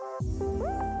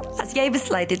As jy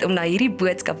besluit het om na hierdie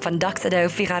boodskap van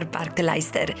Doxa Park te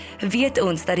luister, weet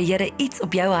ons dat die Here iets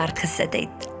op jou hart gesit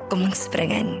het. Kom ons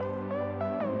spring in.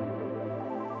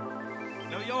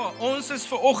 Nou ja, ons is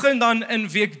vanoggend dan in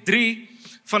week 3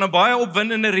 van 'n baie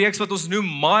opwindende reeks wat ons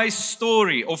noem My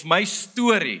Story of My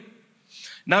Story.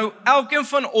 Nou, elkeen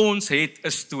van ons het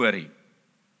 'n storie.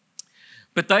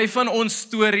 Party van ons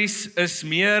stories is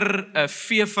meer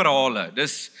veeverhale.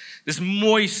 Dis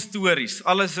mooi stories.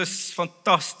 Alles is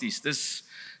fantasties. Dis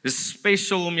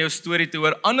special om jou storie te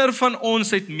hoor. Ander van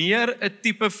ons het meer 'n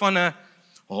tipe van 'n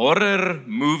horror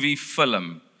movie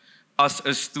film as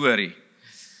 'n storie.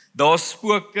 Daar's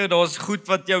spooke, daar's goed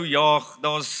wat jou jaag,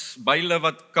 daar's byle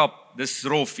wat kap. Dis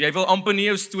rof. Jy wil amper nie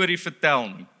jou storie vertel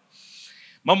nie.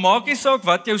 Maar maak nie saak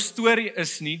wat jou storie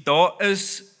is nie, daar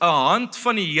is 'n hand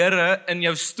van die Here in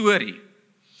jou storie.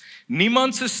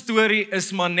 Niemand se storie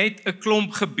is maar net 'n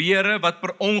klomp gebeure wat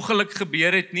per ongeluk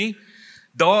gebeur het nie.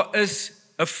 Daar is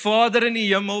 'n Vader in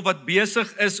die hemel wat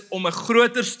besig is om 'n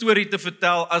groter storie te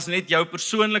vertel as net jou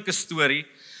persoonlike storie.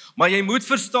 Maar jy moet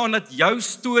verstaan dat jou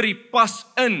storie pas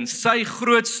in sy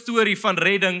groot storie van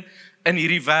redding in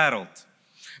hierdie wêreld.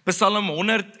 Psalm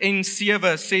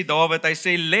 107 sê Dawid, hy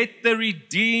sê, let the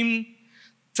redeemed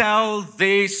tell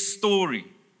their story.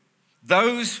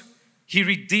 Those he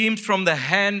redeemed from the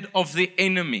hand of the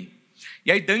enemy.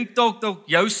 Jy dink dalk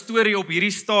jou storie op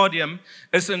hierdie stadium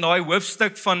is in daai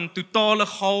hoofstuk van totale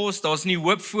chaos, daar's nie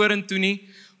hoop vorentoe nie,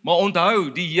 maar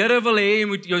onthou, die Here wil hê jy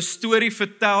moet jou storie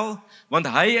vertel, want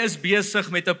hy is besig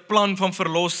met 'n plan van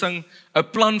verlossing, 'n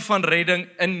plan van redding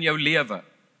in jou lewe.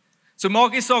 So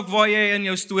maak nie saak waar jy in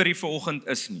jou storie vanoggend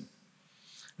is nie.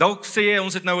 Dalk sê jy,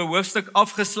 ons het nou 'n hoofstuk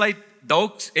afgesluit,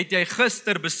 dalk het jy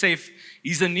gister besef,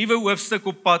 hier's 'n nuwe hoofstuk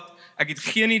op pad, ek het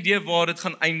geen idee waar dit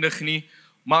gaan eindig nie,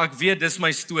 maar ek weet dis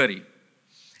my storie.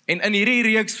 En in hierdie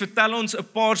reeks vertel ons 'n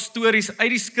paar stories uit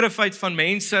die skrif uit van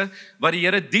mense wat die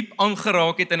Here diep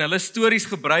aangeraak het en hulle stories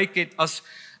gebruik het as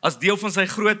deel van sy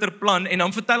groter plan, en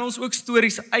dan vertel ons ook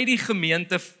stories uit die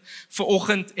gemeente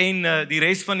vanoggend en die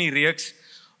res van die reeks,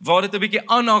 waar dit 'n bietjie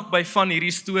aanhaak by van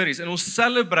hierdie stories, en ons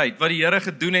celebrate wat die Here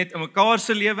gedoen het in mekaar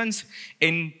se lewens,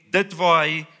 en dit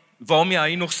waarmee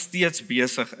hy nog steeds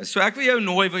besig is. So ek wil jou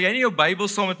nooi, wil jy nie jou Bybel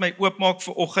saam met my oopmaak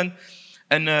vanoggend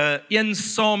in 1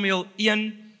 Samuel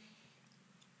 1,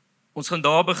 ons gaan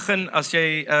daar begin, as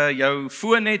jy jou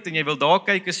foon het en jy wil daar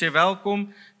kyk, is jy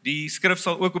welkom, die skrif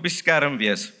sal ook op die skerm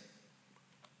wees.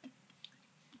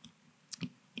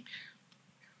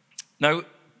 Nou,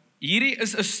 hierdie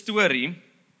is 'n storie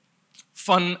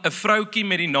van 'n vroutjie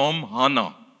met die naam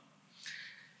Hanna.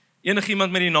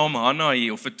 Enigiemand met die naam Hanna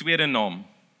hier, of 'n tweede naam.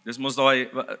 Dis mos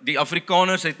die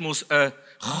Afrikaners het mos 'n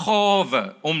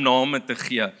gawe om name te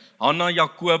gee. Hanna,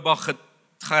 Jakoba,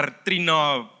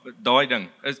 Gertrina, daai ding.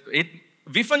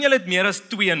 Wie van julle het meer as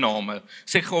 2 name?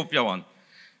 Sê gou op jou hand.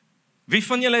 Wie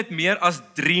van julle het meer as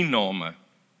 3 name?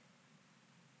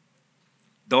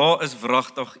 Daar is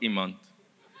wragtig iemand.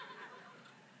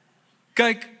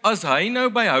 Kyk, as hy nou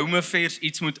by Home Affairs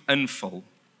iets moet invul.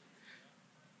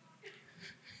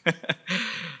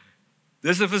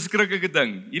 Dis 'n verskriklike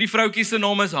ding. Hierdie vroutjie se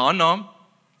naam is Hanna.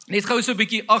 Net gou so 'n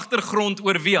bietjie agtergrond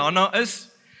oor wie Hanna is.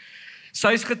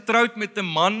 Sy is getroud met 'n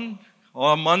man,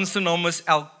 haar man se naam is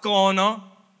Elkana.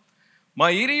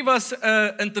 Maar hierdie was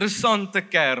 'n interessante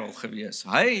kerel gewees.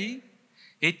 Hy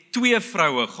het 2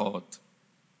 vroue gehad.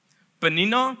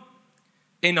 Penina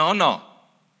en Hanna.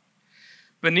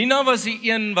 Penina was die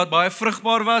een wat baie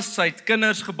vrugbaar was, sy het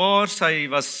kinders gebaar, sy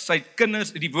het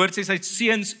kinders, die woord sê sy het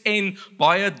seuns en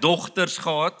baie dogters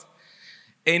gehad.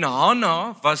 En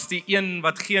Hanna was die een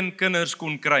wat geen kinders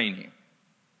kon kry nie.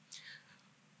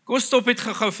 Kom ons stop dit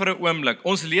gou vir 'n oomblik.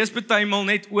 Ons lees partymal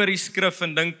net oor die skrif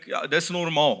en dink, ja, dis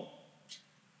normaal.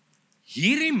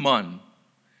 Hierdie man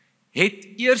het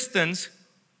eerstens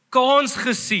kans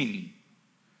gesien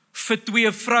vir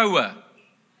 2 vroue.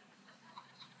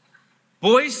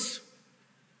 Boys,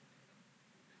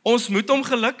 ons moet hom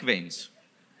geluk wens.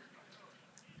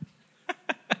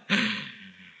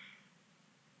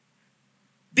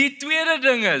 Die tweede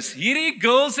ding is, hierdie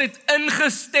girls het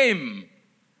ingestem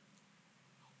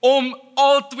om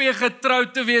al 2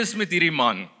 getroud te wees met hierdie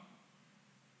man.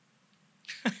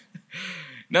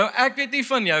 Nou, ek weet nie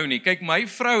van jou nie, kyk, my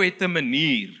vrou het 'n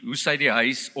manier hoe sy die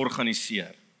huis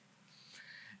organiseer.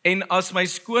 En as my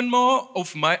skoonma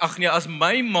of as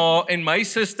my ma en my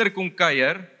suster kom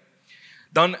kuier,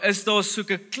 dan is daar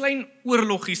soeke klein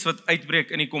oorloggies wat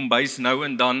uitbreek in die kombuis nou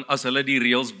en dan as hulle die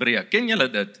reëls breek. Ken julle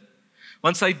dit?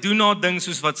 Want sy doen haar ding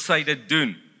soos wat sy dit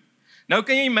doen. Nou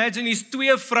kan jy imagine, hier's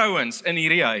 2 vrouens in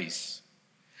hierdie huis.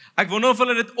 Ek wonder of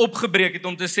hulle dit opgebreek het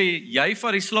om te sê, jy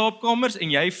vat die slaapkamers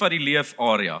en jy vat die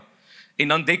leefarea.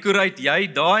 En dan decorate jy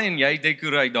daar en jy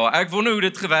decorate daar. Ek wonder hoe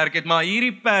dit gewerk het, maar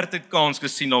hierdie perd het kans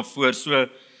gesien daarvoor, so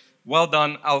well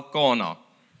done Elkanah.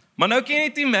 Maar nou kan jy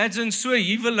net imagine, so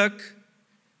huwelik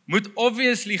moet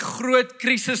obviously groot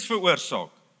krisis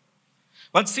veroorsaak.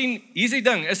 Want sien, hier's die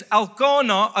ding, is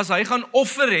Elkanah, as hy gaan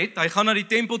offer het, hy gaan na die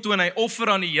tempel toe en hy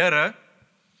offer aan die Here,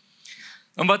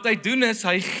 en wat hy doen is,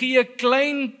 hy gee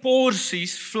klein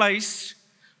porsies vleis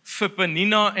vir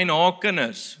Penina en haar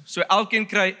kinders. So elkeen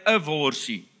kry 'n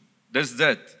worsie. Dis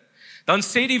dit. Dan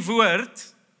sê die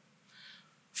woord,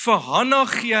 vir Hanna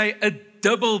gee hy 'n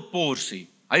dubbel porsie.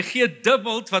 Hy gee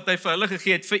dubbel wat hy vir hulle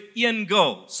gegee het vir een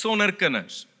girl, sonder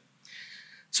kinders.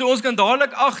 So ons kan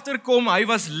dadelik agterkom, hy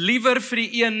was liewer vir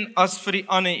die een as vir die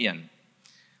ander een.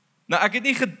 Nou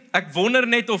ek wonder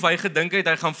net of hy gedink het,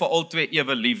 hy gaan vir al twee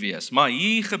ewe lief wees, maar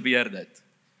hier gebeur dit.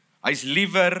 Hy's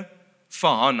liewer vir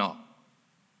Hanna.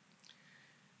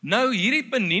 Nou hierdie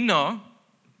Penina,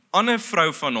 ander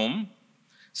vrou van hom,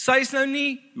 sy is nou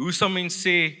nie, hoe sal mens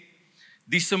sê,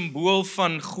 die simbool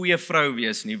van goeie vrou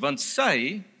wees nie, want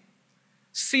sy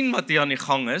sien wat hier aan die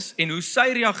gang is, en hoe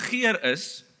sy reageer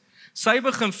is, sy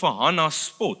begin vir Hanna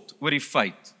spot oor die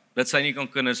feit, dat sy nie kan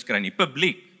kinders kry nie,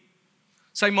 publiek.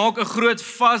 Sy maak 'n groot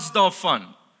vas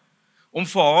daarvan, om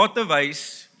vir haar te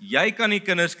wys, jy kan nie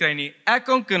kinders kry nie, ek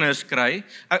kan kinders kry,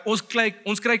 ons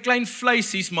kry klein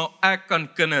vleisies, maar ek kan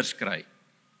kinders kry.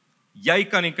 Jy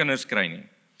kan nie kinders kry nie.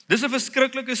 Dis 'n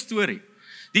verskriklike storie.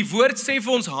 Die woord sê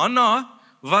vir ons, Hanna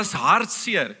was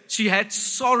hartseer. She had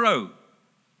sorrow.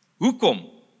 Hoekom?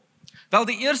 Wel,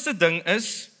 die eerste ding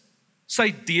is,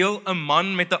 sy deel 'n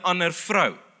man met 'n ander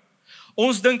vrou.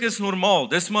 Ons dink is normaal,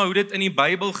 dis maar hoe dit in die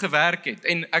Bybel gewerk het.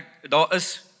 En daar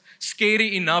is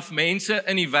scary enough mense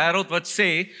in die wêreld wat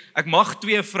sê, ek mag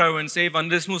 2 vrouens hê, want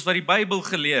dis mos wat die Bybel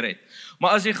geleer het.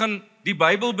 Maar as jy gaan die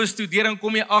Bybel bestudeer, dan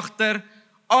kom jy agter,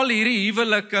 al hierdie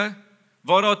huwelike,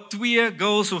 waar daar 2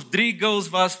 girls of 3 girls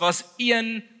was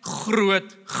een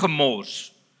groot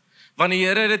gemors. Want die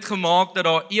Here het dit gemaak dat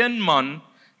daar 1 man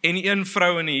en 1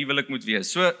 vrou in 'n huwelik moet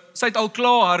wees. So, sy het al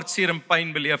klaar hartseer en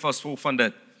pyn beleef as gevolg van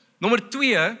dit. Nommer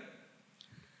 2,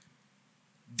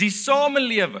 die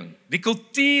samelewing, die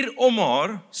kultuur om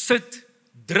haar, sit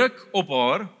druk op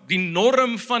haar. Die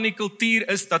norm van die kultuur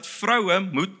is dat vroue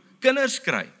moet kinders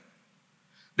kry.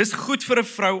 Dis goed vir 'n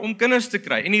vrou om kinders te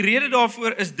kry. En die rede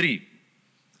daarvoor is 3.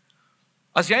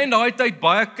 As jy in daai tyd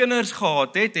baie kinders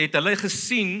gehad het,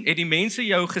 het die mense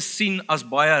jou gesien as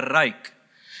baie ryk.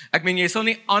 Ek meen, jy sal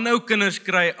nie aanhou kinders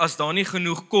kry as daar nie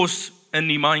genoeg kos in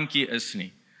die mandjie is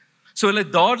nie. So hulle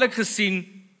het dadelik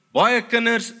gesien, baie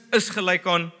kinders is gelyk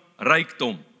aan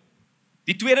rykdom.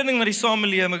 Die tweede ding wat die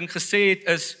samelewing gesê het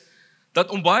is, dat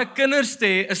om baie kinders te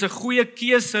hê is 'n goeie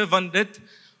keuse, want dit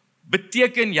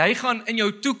beteken, jy gaan in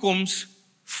jou toekoms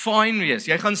fine wees.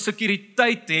 Jy gaan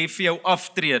sekuriteit hê vir jou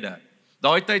aftrede.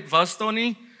 Daai tyd was daar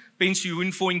nie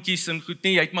pensioenfondjies en goed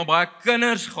nie, jy het maar baie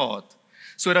kinders gehad,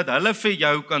 sodat hulle vir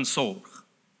jou kan sorg.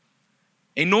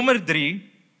 En nommer 3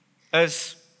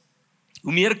 is,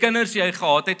 hoe meer kinders jy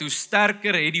gehad het, hoe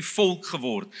sterker het die volk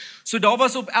geword. So daar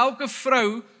was op elke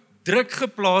vrou druk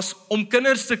geplaas om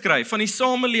kinders te kry, van die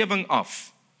samelewing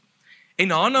af. En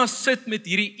Hanna sit met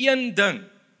hierdie een ding,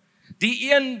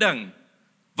 die een ding,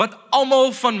 wat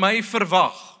almal van my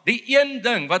verwag, die een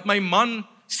ding, wat my man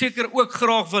seker ook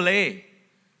graag wil hê,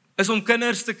 is om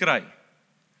kinders te kry.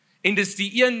 En dis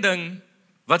die een ding,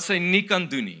 wat sy nie kan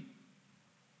doen nie.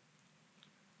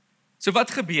 So wat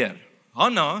gebeur?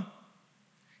 Hanna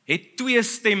het 2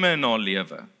 stemme in haar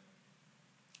lewe.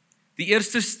 Die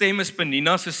eerste stem is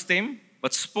Penina se stem,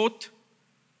 wat spot,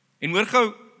 en hoor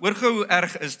gou hoe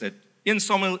erg is dit. 1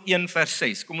 Samuel 1 vers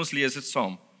 6, kom ons lees dit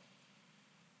saam.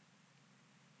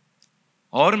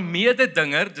 Haar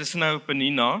mededinger, dis nou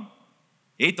Penina,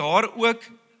 het haar ook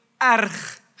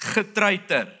erg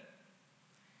getreiter,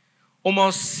 om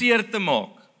haar seer te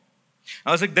maak.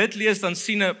 Nou, as ek dit lees, dan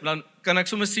kan ek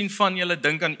sommer sien van julle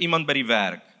dink aan iemand by die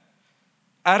werk.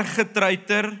 Erg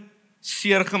getreiter,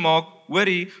 seer gemaak,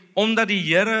 hoorie, omdat die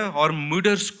Here haar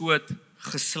moederskoot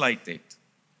gesluit het.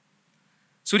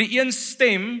 So die een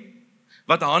stem,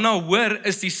 wat Hanna hoor,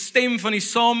 is die stem van die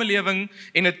samelewing,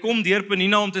 en dit kom deur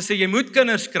Penina om te sê, jy moet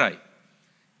kinders kry.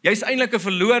 Jy's eintlik 'n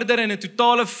verloorder en 'n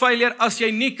totale failure as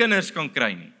jy nie kinders kan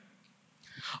kry nie.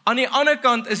 Aan die ander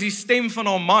kant is die stem van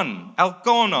haar man,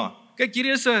 Elkanah. Kyk,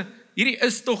 hierdie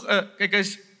is tog 'n, kyk,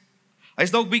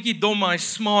 hy's dalk bietjie dom, maar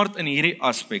hy's smart in hierdie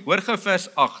aspek. Hoor gou vers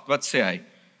 8, wat sê hy?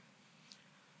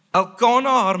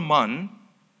 Elkanah, haar man,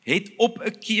 het op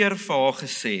 'n keer vir haar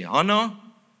gesê, Hanna,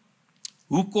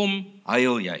 hoekom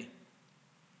huil jy?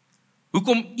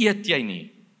 Hoekom eet jy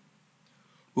nie?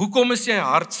 Hoekom is jy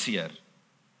hartseer?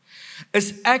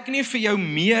 Is ek nie vir jou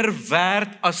meer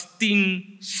werd as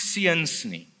 10 seuns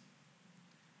nie?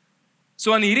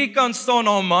 So aan hierdie kant staan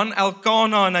 'n man,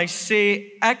 Elkana, en hy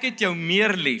sê, ek het jou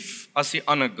meer lief as die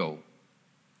ander girl.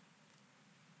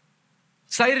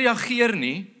 Sy reageer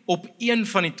nie op een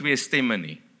van die twee stemme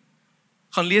nie.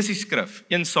 Gaan lees die skrif,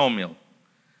 1 Samuel.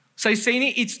 Sy sê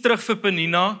nie iets terug vir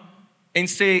Penina en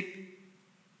sê,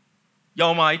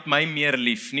 ja, maar hy het my meer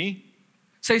lief nie.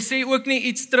 Sy sê ook nie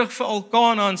iets terug vir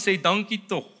Elkana en sê, dankie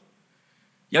tog.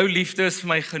 Jou liefde is vir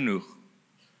my genoeg.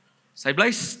 Sy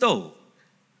bly stil.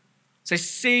 Sy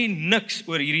sê niks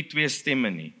oor hierdie twee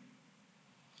stemme nie.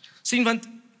 Sien, want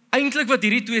eintlik wat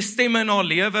hierdie twee stemme in haar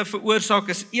lewe veroorsaak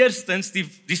is eerstens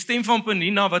die stem van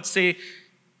Penina wat sê,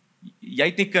 jy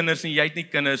het nie kinders nie, jy het nie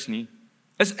kinders nie.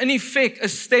 Is in effek 'n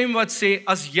stem wat sê,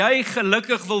 as jy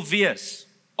gelukkig wil wees,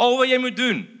 al wat jy moet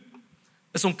doen,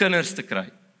 is om kinders te kry.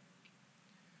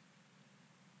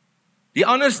 Die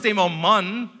ander stem, 'n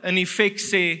man, in effek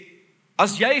sê,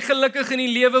 as jy gelukkig in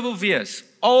die lewe wil wees,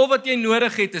 al wat jy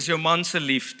nodig het is jou man se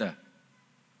liefde.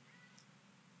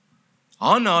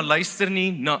 Hanna luister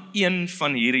nie na een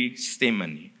van hierdie stemme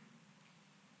nie.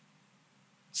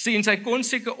 Sien, sy kon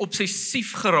seker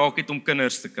obsessief geraak het om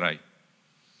kinders te kry.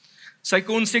 Sy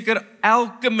kon seker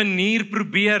elke manier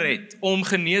probeer het om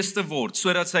genees te word,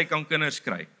 sodat sy kan kinders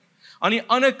kry. Aan die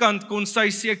ander kant kon sy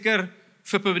seker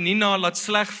vir Penina laat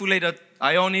sleg voel het dat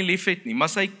hy haar nie lief het nie, maar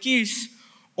sy kies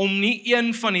om nie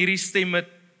een van hierdie stemme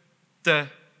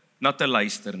na te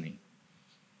luister nie.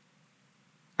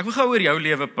 Ek wil gou oor jou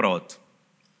lewe praat.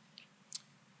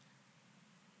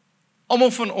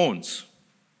 Almal van ons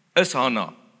is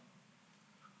Hanna.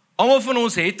 Almal van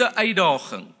ons het 'n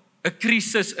uitdaging, 'n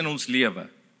krisis in ons lewe.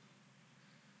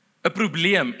 'n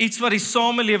Probleem, iets wat die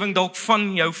samelewing dalk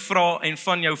van jou vra en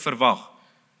van jou verwag.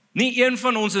 Nie een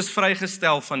van ons is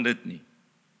vrygestel van dit nie.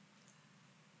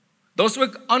 Daar's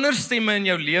ook ander stemme in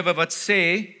jou lewe wat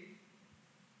sê,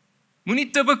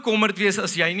 moenie te bekommerd wees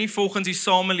as jy nie volgens die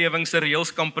samelewing se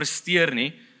reëls kan presteer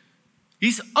nie.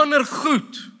 Hier's ander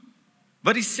goed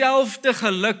wat dieselfde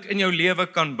geluk in jou lewe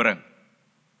kan bring.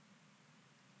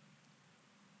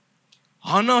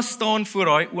 Hanna staan voor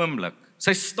daai oomblik.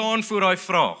 Sy staan voor daai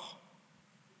vraag.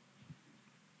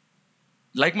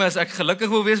 Lyk my as ek gelukkig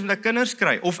wil wees met 'n kinders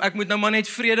kry, of ek moet nou maar net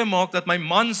vrede maak dat my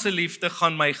man se liefde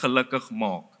gaan my gelukkig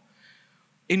maak.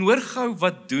 En hoor gou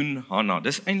wat doen Hanna.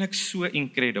 Dis eintlik so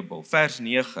incredible. Vers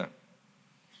 9.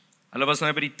 Hulle was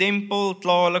nou by die tempel,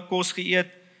 klaar hulle kos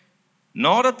geëet.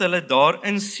 Nadat hulle daar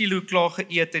in Silo klaar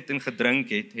geëet het en gedrink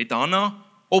het, het Hanna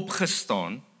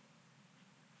opgestaan.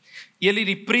 Eli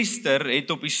die priester het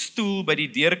op die stoel by die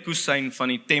deurkusyn van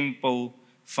die tempel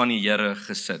van die Here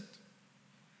gesit.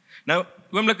 Nou,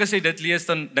 oomblik as jy dit lees,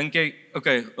 dan dink jy,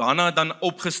 okay, Hanna het dan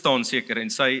opgestaan seker, en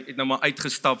sy het nou maar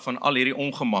uitgestap van al hierdie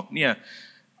ongemak. Nee,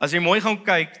 as jy mooi gaan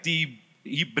kyk, die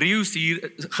Hebreëus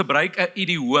hier gebruik 'n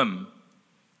idioom.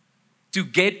 To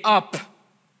get up,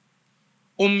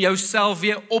 om jouself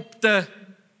weer op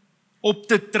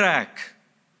te trek.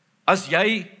 As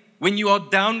jy, when you are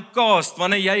downcast,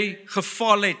 wanneer jy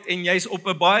geval het en jy's op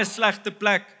 'n baie slegte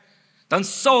plek, dan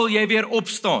sal jy weer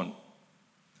opstaan.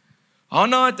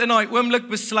 Hanna het in daai oomblik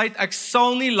besluit, ek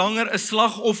sal nie langer 'n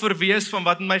slagoffer wees van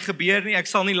wat met my gebeur nie, ek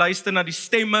sal nie luister na die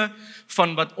stemme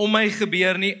van wat om my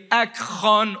gebeur nie, ek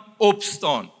gaan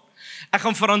opstaan. Ek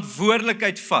gaan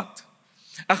verantwoordelikheid vat.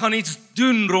 Ek gaan iets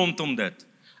doen rondom dit.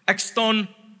 Ek staan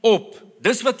op.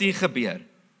 Dis wat hier gebeur.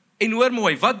 En hoor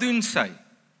mooi, wat doen sy?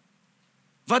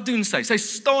 Wat doen sy? Sy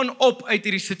staan op uit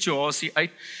hierdie situasie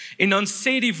uit en dan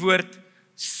sê die woord,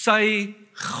 sy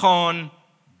gaan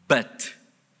bid.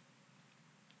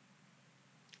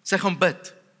 Sy gaan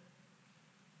bid.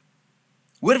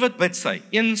 Hoor wat bid sy?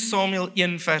 1 Samuel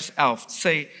 1 vers 11.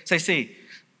 Sy sê,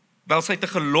 wel sy het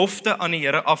 'n gelofte aan die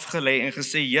Here afgelê en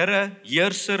gesê, Here,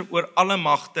 heerser oor alle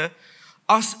magte,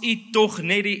 as u tog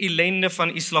net die ellende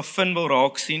van u slavin wil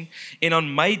raak sien en aan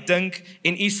my dink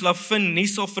en u slavin nie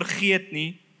sal vergeet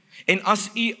nie, en as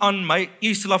u aan my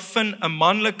u slavin 'n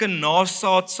manlike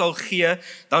nasaad sal gee,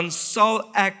 dan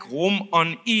sal ek hom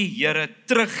aan u, Here,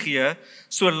 teruggee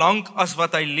solank as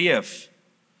wat hy leef.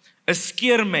 'n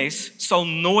Skeermes sal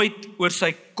nooit oor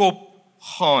sy kop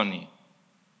gaan nie.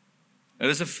 Nou,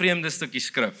 dit is 'n vreemde stukkie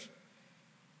skrif.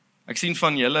 Ek sien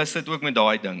van julle sit ook met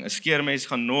daai ding. 'n Skeermes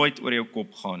gaan nooit oor jou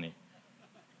kop gaan nie.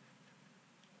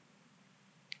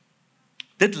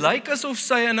 Dit lyk asof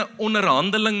sy in 'n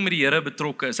onderhandeling met die Here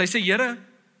betrokke is. Sy sê, Here,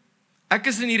 ek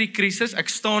is in hierdie krisis, ek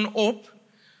staan op,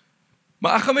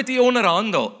 maar ek gaan met u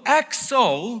onderhandel. Ek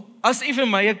sal, as u vir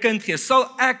my 'n kind gee,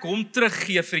 sal ek hom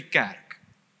teruggee vir die kerk.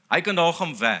 Hy kan daar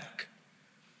gaan werk.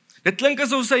 Dit klink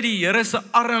asof sy die Here se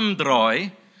arm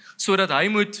draai, sodat hy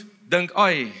moet dink,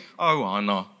 ai,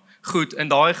 Hanna, goed, in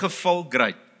daai geval,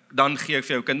 great, dan gee ek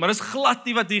vir jou kind. Maar dis glad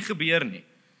nie wat hier gebeur nie.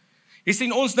 Jy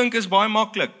sien, ons dink is baie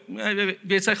maklik.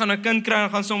 Weet, sy gaan 'n kind kry en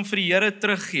gaan sy hom vir die Here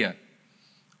teruggee.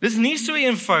 Dis nie so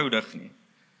eenvoudig nie.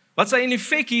 Wat sy in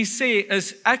effek hier sê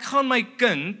is, ek gaan my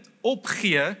kind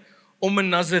opgee om 'n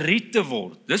Nazariet te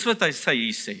word. Dis wat sy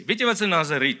hier sê. Weet jy wat 'n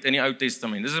Nazariet in die Ou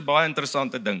Testament? Dis 'n baie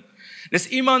interessante ding. Dis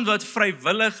iemand wat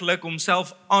vrywilliglik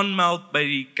homself aanmeld by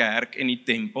die kerk en die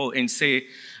tempel en sê,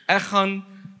 ek gaan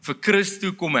vir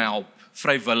Christus kom help,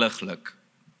 vrywilliglik.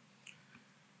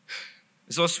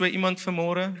 Is daar so iemand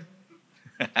vanmôre?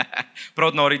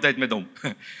 Praat na die tyd met hom.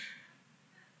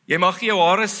 Jy mag nie jou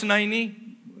hare sny nie.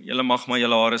 Julle mag maar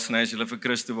julle hare sny as julle vir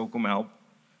Christus wil kom help.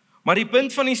 Maar die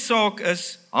punt van die saak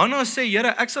is, Hanna sê,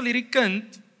 Here, ek sal hierdie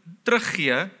kind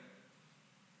teruggee.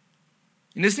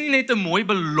 En dis nie net 'n mooi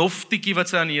beloftetjie wat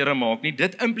sy aan die Here maak nie,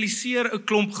 dit impliseer 'n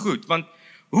klomp goed, want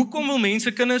hoekom wil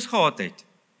mense kinders gehad het?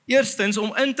 Eerstens,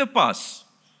 om in te pas.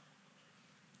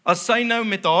 As sy nou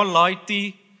met haar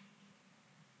laaitie,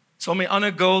 sal my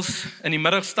ander girls in die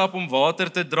middag stap om water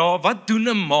te dra, wat doen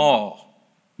 'n ma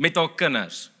met haar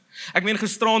kinders? Ek meen,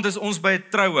 gisterand is ons by 'n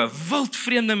troue,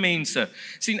 wildvreemde mense.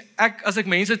 Sien, as ek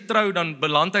mense trou, dan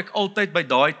beland ek altyd by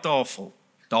daai tafel.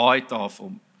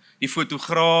 Die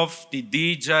fotograaf, die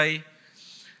DJ,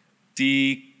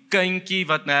 die kindjie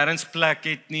wat nêrens plek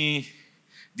het nie,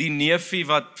 die neefie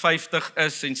wat 50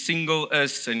 is en single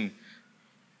is, en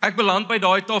ek beland by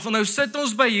daai tafel. Nou sit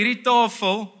ons by hierdie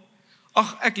tafel,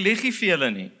 ek lieg nie vir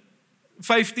julle nie,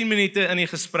 15 minute in die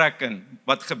gesprek in,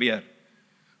 wat gebeur?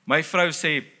 My vrou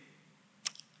sê,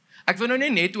 ek wil nou nie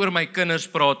net oor my kinders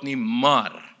praat nie,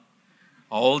 maar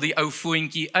haal die ou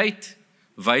foontjie uit,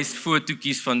 wys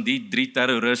fotootjies van die 3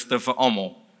 terroriste vir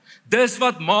almal. Dis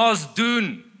wat ma's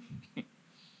doen.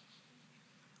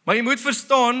 Maar jy moet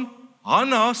verstaan,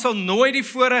 Hanna sal nooit die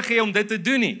voorreg hê om dit te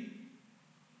doen nie.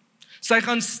 Sy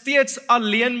gaan steeds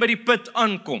alleen by die put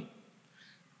aankom.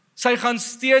 Sy gaan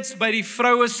steeds by die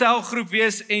vroue selgroep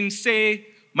wees en sê,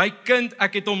 my kind,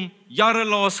 ek het hom jare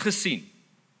laas gesien.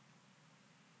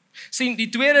 Sien, die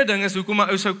tweede ding is, hoekom 'n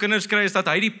ou sou kinders kry, is dat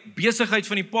hy die besigheid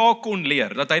van die pa kon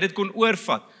leer, dat hy dit kon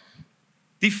oorvat.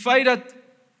 Die feit dat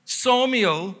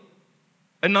Samuel,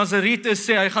 'n Nazariet is,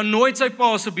 sê, hy gaan nooit sy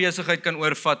pa se besigheid kan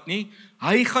oorvat nie,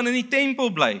 hy gaan in die tempel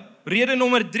bly. Rede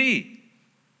nommer 3.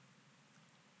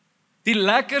 Die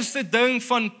lekkerste ding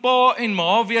van pa en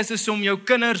ma wees is om jou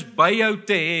kinders by jou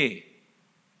te hê.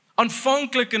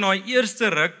 Aanvanklik in daai eerste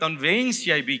ruk, dan wens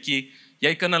jy bietjie,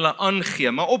 jy kan hulle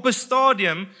aangee, maar op 'n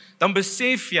stadium, dan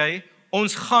besef jy,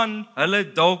 ons gaan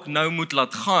hulle dalk nou moet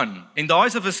laat gaan. En daai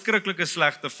is 'n verskriklike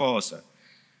slegte fase.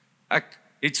 Ek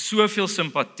het soveel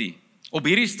simpatie. Op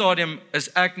hierdie stadium is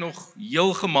ek nog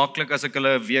heel gemaklik as ek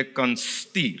hulle 'n week kan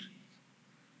stuur.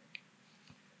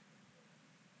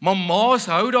 Maar ma's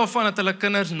hou daarvan dat hulle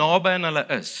kinders naby aan hulle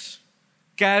is.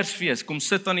 Kersfees, kom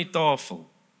sit aan die tafel.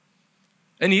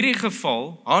 In hierdie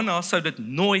geval, Hanna sou dit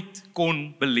nooit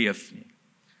kon beleef nie.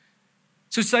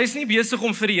 So sy is nie besig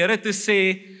om vir die Here te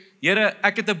sê, Here,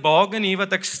 ek het 'n bargain hier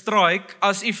wat ek strike,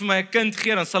 as u vir my 'n kind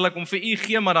gee, dan sal ek hom vir u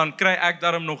gee, maar dan kry ek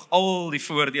daarom nog al die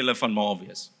voordele van ma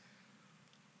wees.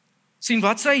 Sien,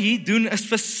 wat sy hier doen is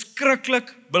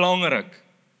verskriklik belangrik.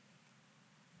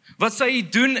 Wat sy hier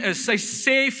doen is, sy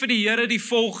sê vir die Here die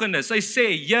volgende, sy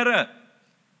sê, Here,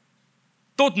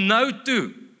 tot nou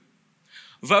toe,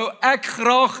 wou ek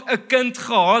graag 'n kind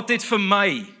gehad het vir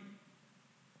my,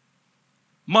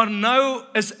 maar nou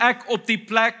is ek op die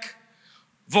plek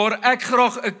waar ek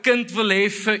graag 'n kind wil hê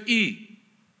vir u.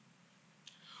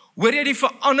 Hoor jy die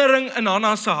verandering in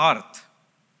Hanna se hart?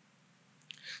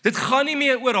 Dit gaan nie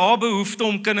meer oor haar behoefte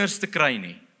om kinders te kry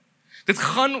nie. Dit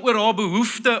gaan oor haar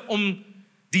behoefte om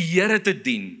die Here te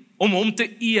dien, om hom te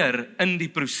eer in die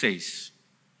proses.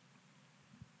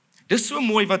 Dis so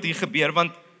mooi wat hier gebeur,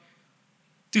 want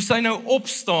toe sy nou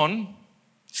opstaan,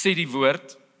 sê die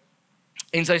woord,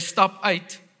 en sy stap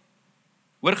uit,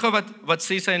 hoor gou wat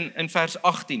sê sy in vers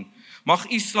 18, mag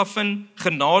u slavin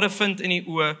genade vind in die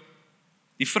oë,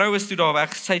 die vrou is toe daar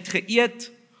weg, sy het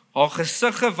geëet, haar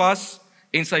gesig gewas,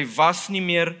 en sy was nie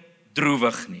meer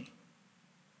droewig nie.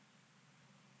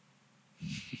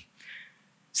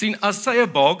 Sien, as sy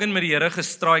 'n bargain met die Here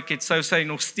gestraik het, sou sy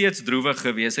nog steeds droewig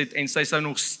gewees het, en sy sou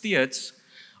nog steeds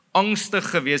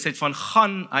angstig gewees het van,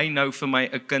 gaan hy nou vir my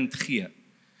 'n kind gee?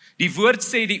 Die woord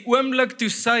sê, die oomblik toe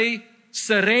sy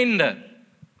surrender,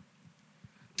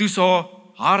 toe is haar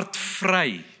hart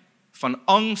vry van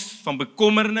angs, van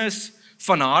bekommernis,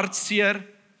 van hartseer,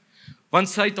 want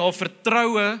sy het haar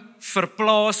vertroue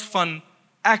verplaas van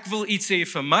ek wil iets hê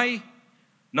vir my,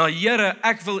 na Here,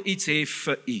 ek wil iets hê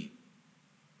vir U.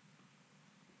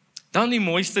 Dan die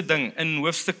mooiste ding, in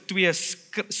hoofstuk 2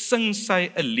 sing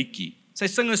sy 'n liedjie. Sy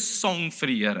sing 'n song vir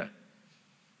die Here.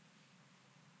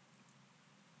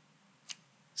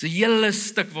 Dis 'n hele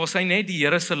stuk waar sy net die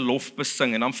Here se lof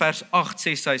besing, en dan vers 8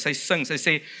 sê sy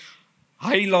sê,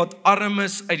 hy laat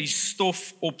armes uit die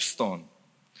stof opstaan.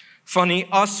 Van die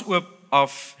as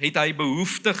af het hy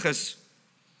behoeftiges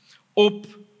op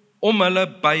om hulle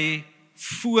by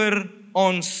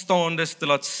vooraanstaandes te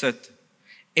laat sit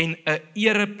en 'n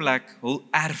ereplek hul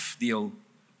erfdeel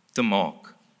te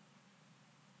maak.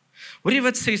 Hoor jy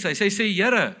wat sê sy? Sy sê,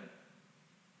 Here,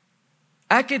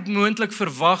 ek het moontlik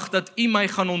verwag dat U my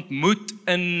gaan ontmoet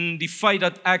in die feit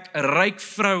dat ek 'n ryk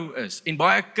vrou is en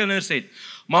baie kinders het,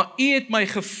 maar U het my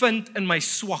gevind in my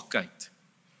swakheid.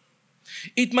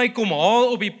 U het my kom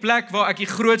haal op die plek waar ek die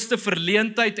grootste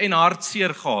verleentheid en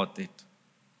hartseer gehad het.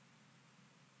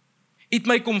 U het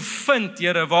my kom vind,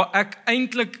 Here, waar ek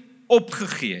eintlik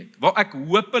opgegee het, waar ek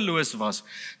hopeloos was.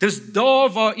 Dis daar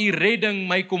waar U redding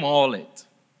my kom haal het.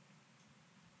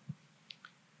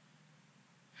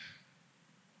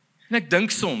 En ek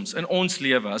dink soms in ons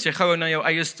lewe, as jy gou na jou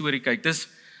eie storie kyk, dis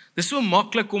so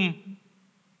maklik om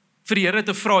vir die Here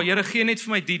te vra, Here, gee net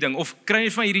vir my die ding, of kry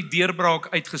net van hierdie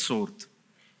deurbraak uitgesort.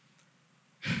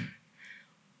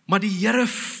 Maar die Here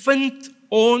vind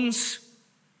ons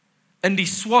in die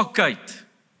swakheid.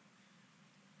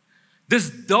 Dis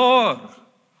daar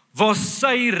waar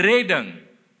sy redding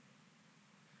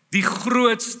die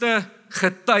grootste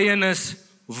getuienis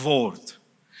word.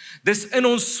 Dis in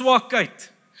ons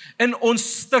swakheid, in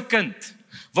ons stikkend,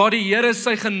 waar die Here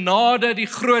sy genade die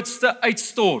grootste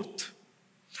uitstort.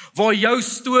 Waar jou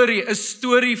storie 'n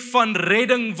storie van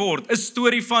redding word, 'n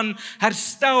storie van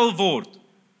herstel word.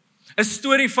 'n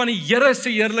storie van die Here se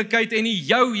heerlikheid en nie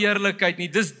jou heerlikheid nie.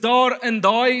 Dis daar in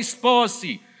daai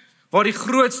spasie waar die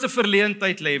grootste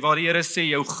verleentheid lê, waar die Here sê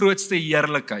jou grootste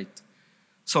heerlikheid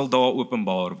sal daar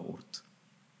openbaar word.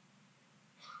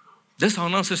 Dis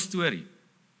Hanna se storie.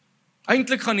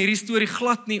 Eintlik gaan hierdie storie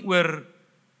glad nie oor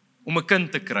om 'n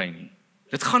kind te kry nie.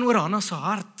 Dit gaan oor Hanna se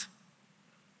hart.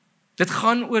 Dit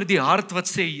gaan oor die hart wat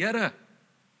sê, Here,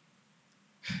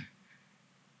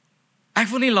 ek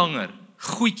wil nie langer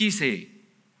goedjies hê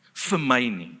vir my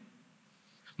nie.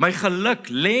 My geluk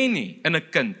lê nie in 'n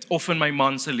kind of in my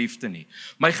man se liefde nie.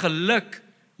 My geluk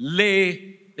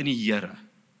lê in die Here.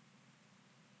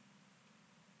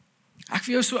 Ek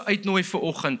wil jou so uitnooi vir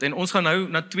oggend, en ons gaan nou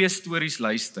na 2 stories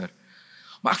luister.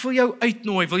 Maar ek wil jou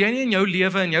uitnooi, wil jy nie in jou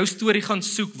lewe, in jou storie gaan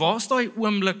soek, waar is daai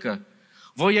oomblikke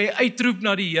waar jy uitroep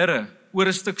na die Here oor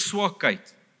 'n stuk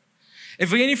swakheid? En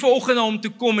wil jy nie vanoggend na hom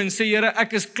toe kom en sê, Here,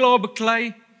 ek is klaar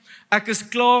beklei, ek is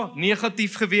klaar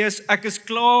negatief gewees, ek is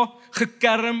klaar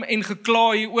gekerm en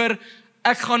gekla hieroor,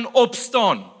 ek gaan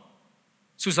opstaan,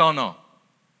 soos Hanna.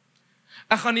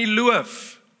 Ek gaan nie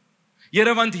loof,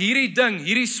 Here, want hierdie ding,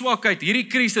 hierdie swakheid, hierdie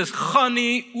krisis, gaan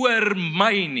nie oor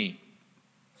my nie.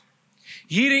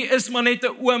 Hierdie is maar net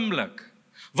 'n oomblik,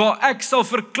 waar ek sal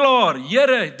verklaar,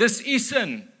 Here, dis U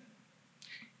sin.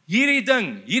 Hierdie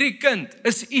ding, hierdie kind,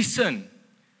 is U sin.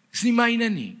 Dis nie myne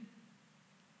nie.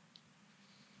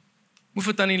 Moet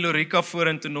vir Tannie Lorika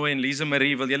vorentoe nooi en Lise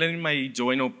Marie, wil julle nie my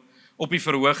join op die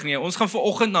verhoog nie. Ons gaan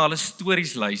vanoggend na hulle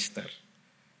stories luister.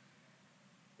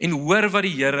 En hoor wat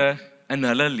die Here in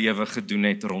hulle lewe gedoen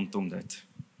het rondom dit.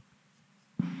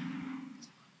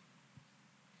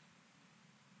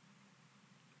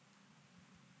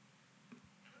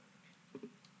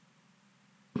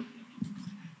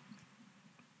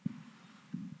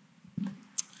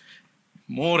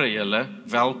 Môre julle,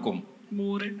 welkom.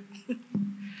 Môre.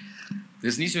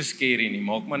 Dis nie so scary nie,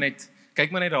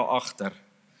 kyk maar net daar agter.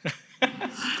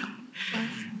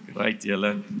 Right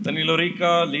julle. Tannie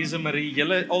Lorika, Lise Marie,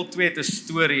 julle al twee het 'n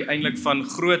storie eintlik van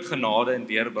groot genade en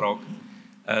deurbraak.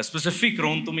 Spesifiek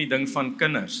rondom die ding van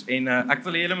kinders. En ek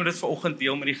wil hê julle moet dit vanoggend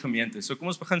deel met die gemeente. So kom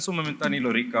ons begin sommer met Tannie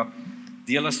Lorika.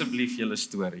 Deel asseblief julle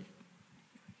storie.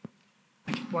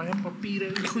 Ek het baie papiere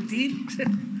en goed hier.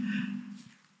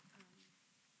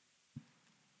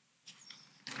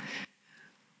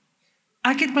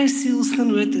 Ek het my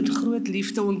sielsgenoot in groot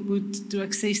liefde ontmoet toe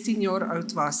ek 16 jaar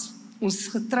oud was. Ons is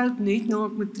getroud net na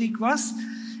ek matriek was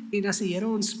en as die Here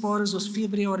ons spaar is ons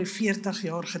Februarie 40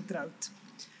 jaar getroud.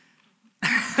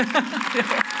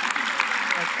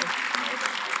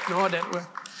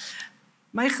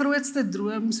 My grootste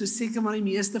droom, so seker maar die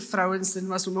meeste vrouens in,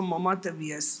 was om 'n mamma te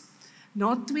wees.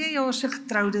 Na 2 jaar se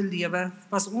getroude lewe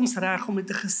was ons reg om met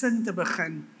 'n gesin te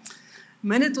begin.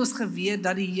 Min het ons geweet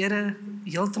dat die Here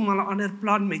heeltemal 'n ander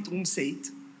plan met ons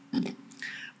het.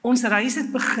 Ons reis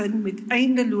het begin met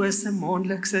eindelose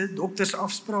maandelikse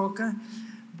doktersafsprake,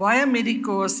 baie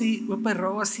medikasie,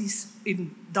 operasies en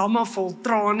damme vol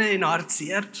trane en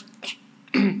hartseer.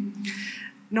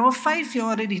 Na 5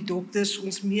 jaar het die dokters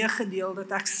ons meegedeel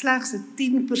dat ek slegs 'n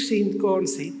 10%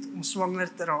 kans het om swanger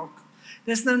te raak.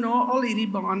 Dis nou na al hierdie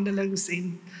behandelings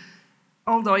en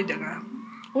al daai dinge.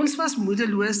 Ons was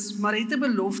moedeloos, maar het 'n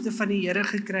belofte van die Here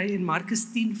gekry in Markus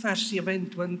 10 vers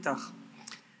 27.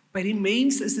 By die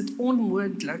mens is dit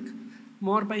onmoontlik,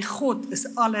 maar by God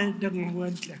is alle dinge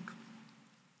moontlik.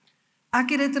 Ek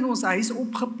het dit in ons huis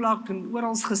opgeplak en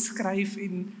oral geskryf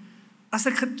en as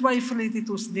ek getwyfel het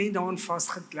ons net daaraan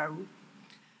vasgeklou.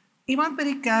 Iemand by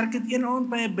die kerk het een aand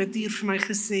by 'n bidtuur vir my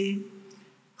gesê,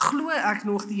 glo ek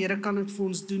nog die Here kan dit vir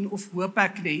ons doen of hoop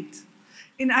ek net?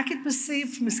 En ek het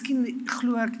besef, miskien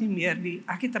glo ek nie meer nie.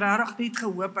 Ek het regtig net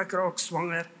gehoop ek raak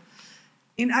swanger.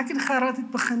 En ek en Gerard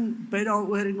het begin bid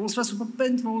daaroor en ons was op 'n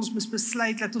punt waar ons moes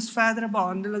besluit dat ons verdere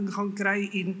behandeling gaan kry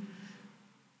en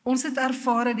ons het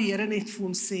ervaar die Here net vir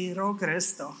ons sê, raak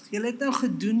rustig. Julle het nou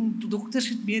gedoen, dokters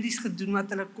het medies gedoen wat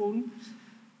hulle kon.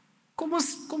 Kom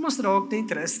ons raak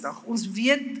net rustig. Ons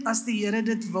weet as die Here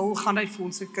dit wil, gaan hy vir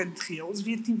ons 'n kind gee. Ons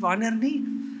weet nie wanneer nie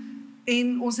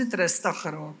en ons het rustig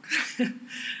geraak.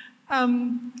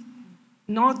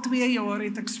 Na 2 jaar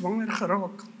het ek swanger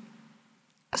geraak.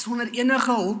 Sonder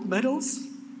enige hulpmiddels.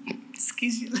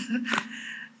 Ekskuus julle.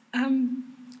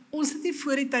 Ons het nie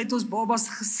voor die tyd ons babas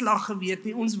geslag geweet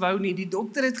nie, ons wou nie. Die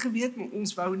dokter het geweet, maar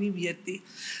ons wou nie weet nie.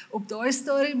 Op daai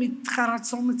stadium het Gerard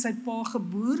saam met sy pa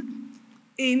geboer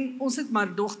en ons het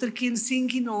maar dogtertjie en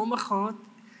seentjie name gehad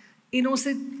en ons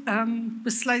het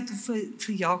besluit om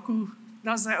vir Jaco,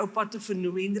 na sy oupa te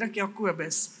vernoem, Hendrik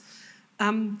Jacobus.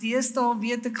 Deesdae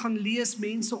weet ek gaan lees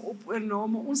mense op oor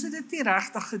name. Ons het dit nie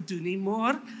regtig gedoen nie,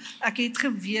 maar ek het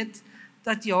geweet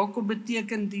dat Jakob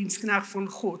beteken diensknegt van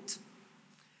God.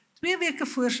 2 weke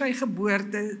voor sy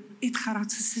geboorte het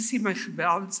Gerard se sussie my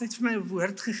gebel en sy het vir my 'n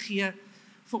woord gegee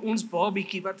vir ons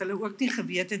babietjie wat hulle ook nie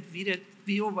geweet het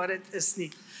wie of wat dit is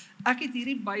nie. Ek het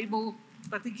hierdie Bybel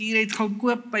wat ek hier het gaan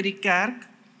koop by die kerk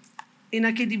en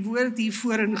ek het die woord hier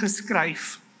voorin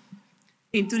geskryf.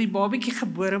 En toe die babietjie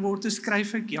gebore word, toe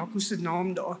skryf ek Jaco se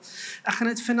naam daar. Ek gaan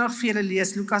dit vinnig vir julle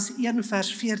lees, Lukas 1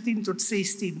 vers 14 tot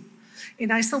 16.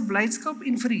 En hy sal blydskap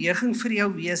en verheuging vir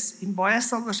jou wees, en baie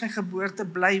sal oor sy geboorte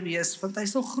bly wees, want hy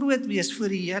sal groot wees voor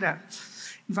die Here.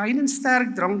 Wyn en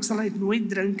sterk drank sal hy nooit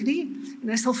drink nie, en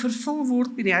hy sal vervul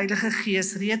word met die Heilige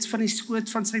Gees reeds van die skoot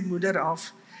van sy moeder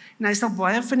af. En hy sal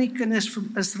baie van die kinders van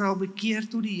Israel bekeer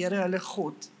tot die Here hulle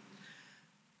God.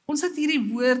 Ons het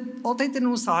hierdie woord altyd in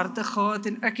ons harte gehad,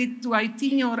 en ek het, toe hy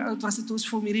 10 jaar oud was, het ons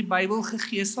vir hom hierdie Bybel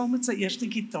gegee, saam met sy eerste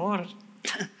gitaar.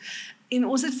 En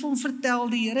ons het vir hom vertel,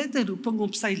 die Here het 'n roeping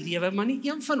op sy lewe, maar nie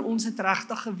een van ons het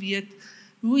regtig geweet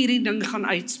hoe hierdie ding gaan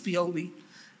uitspeel nie.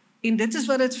 En dit is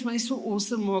wat dit vir my so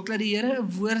awesome maak, dat die Here 'n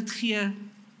woord gee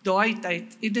daai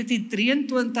tyd, en dit het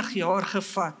 23 jaar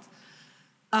gevat,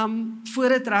 voor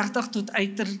het regtig tot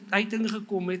uiting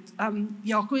gekom het.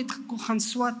 Jaco het gaan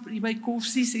swat by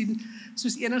Koffsies, en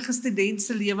soos enige student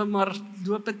se lewe, maar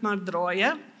loop het maar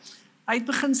draaie. Hy het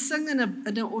begin sing in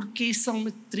 'n orkes saam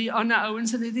met 3 ander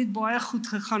ouens, en dit het baie goed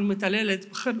gegaan met hulle. Hulle het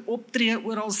begin optree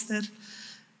oralster.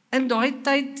 In daai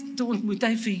tyd, toe ontmoet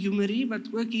hy vir Jumerie,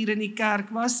 wat ook hier in die kerk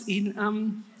was,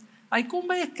 en hy kom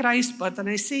by 'n kruispunt, en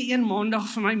hy sê een maandag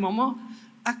vir my, mamma,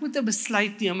 ek moet 'n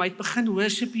besluit neem. Hy het begin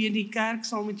worship hier in die kerk,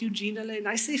 saam met Eugene en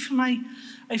hy sê vir my,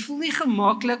 hy voel nie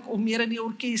gemaklik om meer in die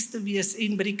orkes te wees,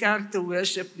 en by die kerk te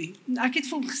worship nie. En ek het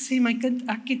vir hom gesê, my kind,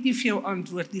 ek het nie vir jou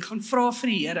antwoord nie, gaan vra vir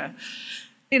die Here.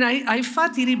 En hy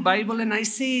vat hierdie Bybel, en hy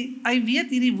sê, hy weet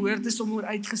hierdie woord is om oor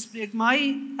uitgespreek, maar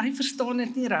hy verstaan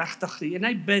dit nie regtig nie, en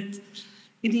hy bid,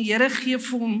 en die Here gee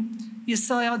vir hom,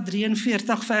 Jesaja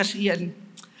 43 vers 1,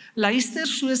 luister,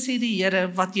 so sê die Here,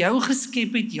 wat jou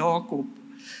geskep het, Jakob,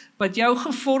 wat jou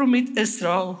gevorm het,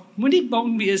 Israel, moenie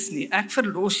bang wees nie, ek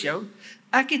verlos jou,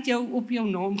 ek het jou op jou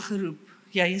naam geroep,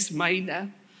 jy is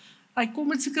myne. Hy kom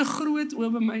met sulke groot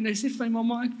oë by my, en hy sê vir my,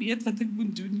 mamma, ek weet wat ek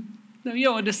moet doen. Nou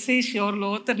ja, dis 6 jaar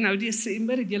later, nou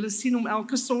Desember, het julle sien hom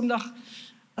elke Sondag,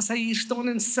 as hy hier staan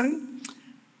en sing.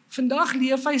 Vandag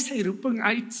leef hy sy roeping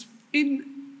uit, en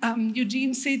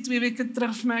Eugene sê 2 weke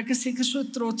terug vir my, ek is seker so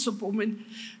trots op hom, en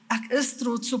ek is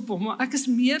trots op hom, maar ek is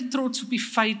meer trots op die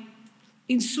feit,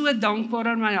 en so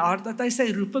dankbaar in my hart, dat hy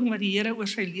sy roeping wat die Here oor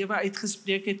sy lewe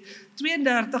uitgespreek het,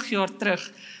 32 jaar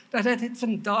terug, dat hy dit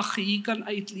vandag hier kan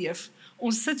uitleef.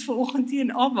 Ons sit vanoggend hier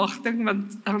in afwagting,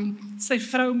 want sy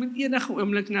vrou moet enige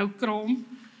oomblik nou kraam,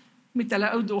 met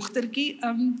hulle ou dogtertjie.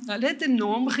 Hulle het 'n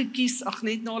naam gekies,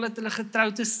 net nadat hulle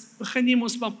getroud is, begin jy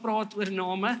mos maar praat oor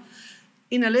name,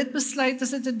 En hulle het besluit as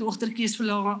dit 'n dogtertjie is, wil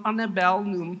haar Annabel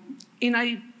noem.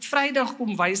 En Vrydag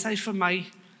kom wys hy vir my,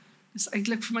 dis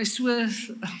eintlik vir my so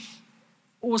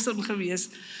awesome gewees.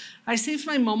 Hy sê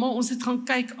vir my, mamma, ons het gaan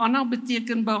kyk, Anna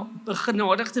beteken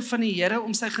begenadigde van die Here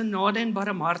om sy genade en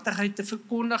barmhartigheid te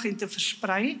verkondig en te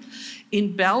versprei,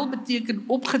 en Bel beteken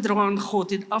opgedra aan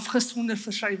God en afgesonder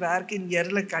vir sy werk en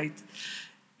heerlikheid.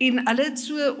 En hulle het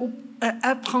so op 'n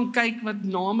app gaan kyk wat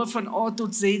name van A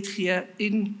tot Z gee,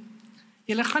 en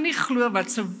julle gaan nie glo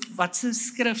wat se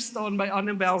skrif staan by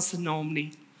Annabel se naam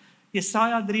nie.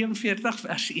 Jesaja 43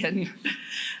 vers 1.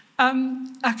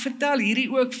 Ek vertel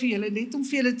hierdie ook vir julle, net om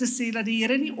vir julle te sê dat die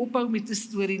Here nie ophou met 'n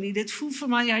storie nie. Dit voel vir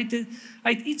my, hy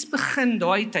het iets begin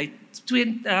daai tyd,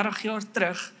 32 jaar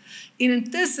terug. En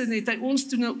intussen het hy ons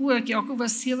toe nou ook, Jakob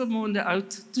was 7 maande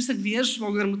oud, toe ek weer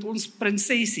swanger met ons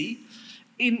prinsesie.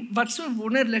 En wat so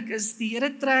wonderlik is, die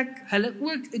Here trek hulle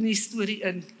ook in die storie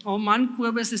in. Haar man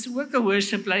Kobus is ook 'n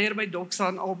worship leier by Doxa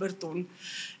in Alberton.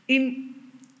 En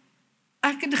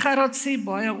ek en Gerard sê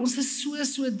baie, ons is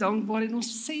so dankbaar, en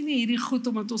ons sê nie hierdie goed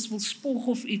omdat ons wil spog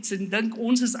of iets en dink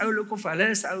ons is oulik of hulle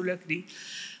is oulik nie.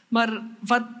 Maar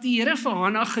wat die Here vir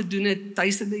Hanna gedoen het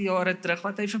duisende jare terug,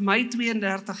 wat hy vir my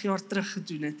 32 jaar terug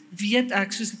gedoen het, weet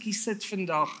ek soos ek hier sit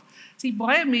vandag. Sien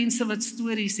baie mense wat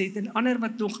stories het en ander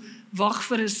wat nog wag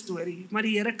vir 'n storie, maar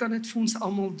die Here kan dit vir ons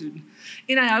almal doen.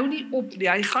 En hy hou nie op nie,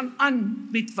 hy gaan aan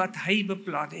met wat hy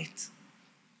beplan het.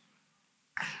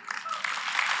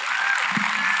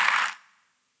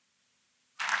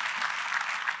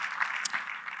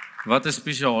 Wat 'n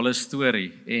spesiale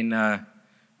storie, en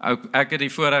ek het die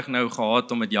voorreg nou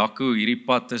gehad om met Jaco hierdie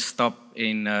pad te stap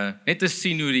en net te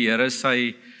sien hoe die Here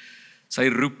sy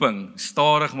roeping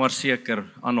stadig maar seker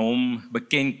aan hom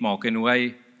bekend maak en hoe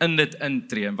hy in dit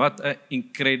intree. Wat 'n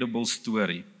incredible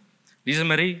story. Lise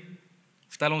Marie,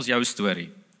 vertel ons jou storie.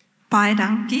 Baie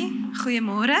dankie,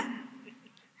 goeiemôre.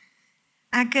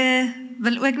 Ek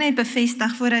wil ook net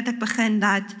bevestig voordat ek begin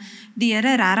dat die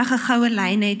Here regtig 'n goue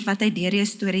lyn het wat hy deur jou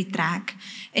storie trek.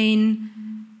 En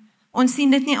ons sien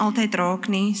dit nie altyd raak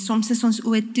nie. Soms is ons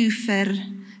oë toe vir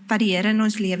wat die Here in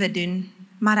ons lewe doen,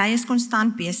 maar hy is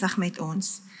konstant besig met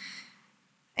ons.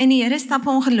 En die Here stap 'n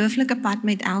ongelooflike pad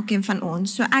met elkeen van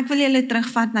ons. So ek wil julle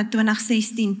terugvat na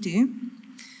 2016 toe,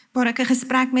 waar ek 'n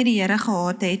gesprek met die Here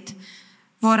gehad het,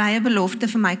 waar hy 'n belofte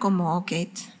vir my kom maak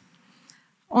het.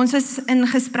 Ons was in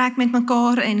gesprek met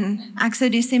mekaar en ek sou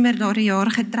Desember daardie jaar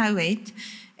getrou het,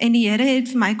 en die Here het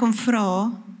vir my kom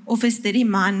vra of is dit die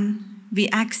man wie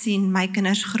ek sien my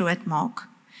kinders groot maak.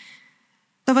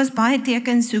 Daar was baie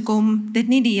tekens hoekom dit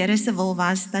nie die Here se wil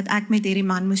was dat ek met hierdie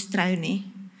man moes trou nie,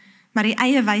 maar die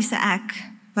eie wyse ek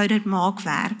wou dit maak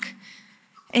werk.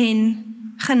 En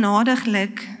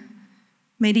genadiglik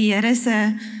met die Here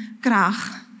se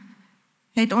krag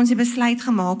het ons die besluit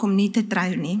gemaak om nie te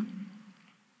trou nie.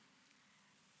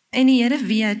 En die Here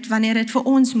weet, wanneer dit vir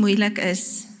ons moeilik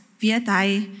is, weet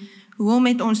hy hoe om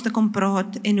met ons te kom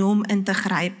praat en hoe om in te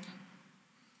gryp.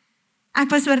 Ek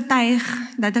was oortuig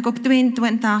dat ek op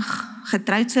 22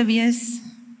 getroud sou wees.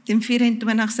 Teen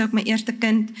 24 sou ek my eerste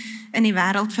kind in die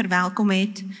wêreld verwelkom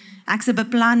het. Ek's 'n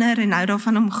beplanner en hou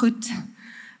daarvan om goed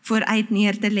vooruit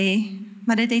neer te lê,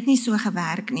 maar dit het nie so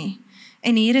gewerk nie.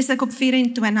 En hier is ek op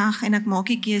 24 en ek maak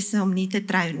die keuse om nie te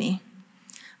trou nie,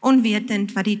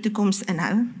 onwetend wat die toekoms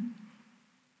inhou.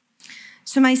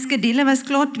 So my skedule was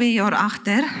klaar 2 jaar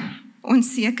agter,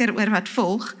 onseker oor wat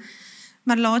volg,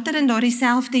 maar later in daardie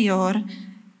selfde jaar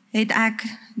het ek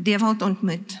Dewald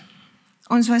ontmoet.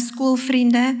 Ons was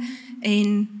skoolvriende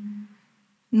en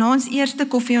na ons eerste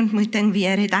koffieontmoeting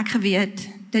weer het ek geweet,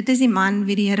 dit is die man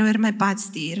wie die Here oor my pad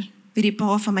stuur, wie die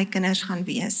pa van my kinders gaan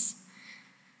wees.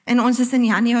 En ons is in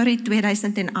Januarie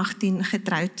 2018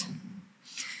 getroud.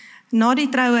 Na die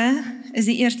troue is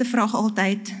die eerste vraag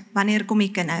altyd, wanneer kom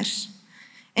die kinders?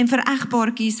 En vir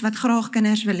egpaartjies wat graag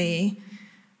kinders wil hê,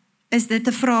 is dit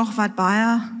 'n vraag wat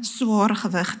baie swaar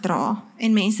gewig dra,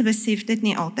 en mense besef dit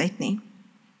nie altyd nie.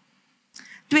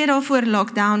 2 dae voor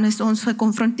lockdown is ons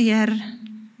gekonfronteer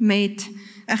met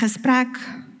 'n gesprek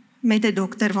met 'n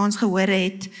dokter waar ons gehoor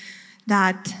het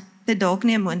dat dit dalk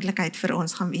nie 'n moontlikheid vir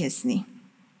ons gaan wees nie.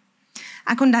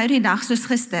 Ek onthou die dag soos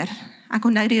gister. Ek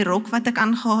onthou die rok wat ek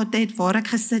aangehad het, waar ek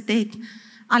gesit het,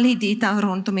 al die detail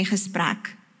rondom die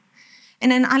gesprek.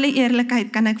 En in alle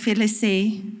eerlikheid kan ek vir julle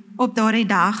sê, op daardie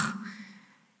dag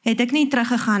het ek nie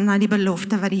teruggegaan na die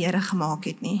belofte wat die Here gemaak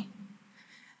het nie.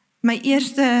 My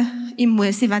eerste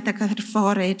emosie wat ek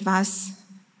ervaar het, was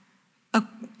 'n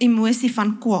emosie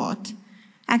van kwaad.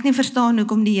 Ek nie verstaan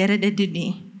hoekom die Here dit doen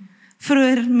nie.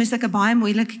 Vroeër moes ek 'n baie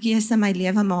moeilike keuse in my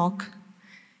lewe maak.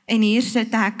 En hier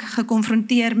sit ek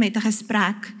gekonfronteer met 'n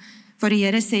gesprek waar die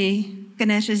Here sê,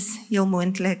 kinders is heel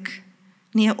moontlik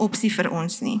nie 'n opsie vir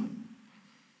ons nie.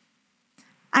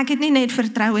 Ek het nie net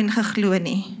vertrou en geglo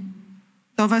nie.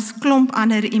 Daar was klomp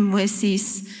ander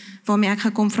emosies waarmee ek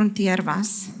gekonfronteer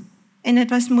was. En dit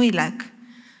was moeilik.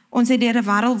 Ons het deur 'n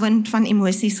warrelwind van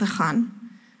emosies gegaan.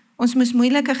 Ons moes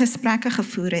moeilike gesprekke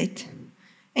gevoer het.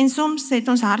 En soms het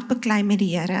ons hart beklei met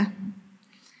die Here.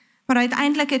 Maar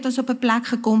uiteindelik het ons op 'n plek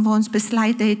gekom waar ons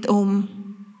besluit het om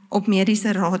op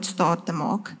mediese raad staat te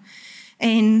maak.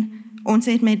 En ons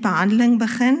het met behandeling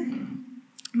begin,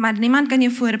 maar niemand kan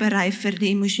jou voorberei vir die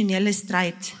emosionele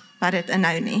stryd wat dit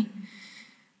inhou nie.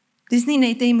 Dis nie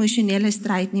net 'n emosionele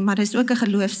stryd nie, maar dis ook 'n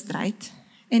geloofstryd.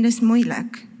 En dis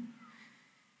moeilik.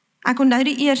 Ek onthou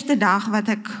die eerste dag wat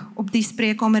ek op die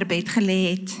spreekkamerbed gelê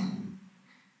het.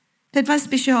 Dit was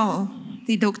spesiaal.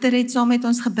 Die dokter het saam met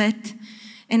ons gebid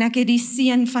en ek het die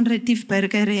seën van Retief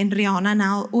Burger en Rihanna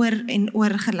Nel oor en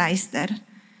oor geluister.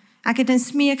 Ek het in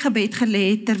smeekgebed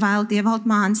gelê terwyl Dewald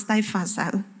my hand styf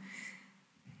vashou.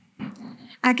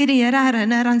 Ek het die Here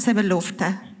herinner aan sy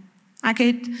belofte. Ek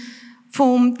het vir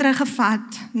hom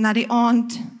teruggevat na die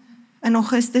aand in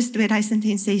Augustus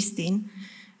 2016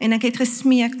 en ek het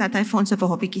gesmeek dat hy vir ons 'n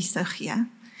babietjie sou gee.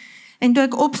 En toe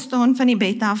ek opstaan van die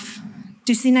bed af,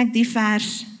 toe sien ek die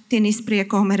vers teen die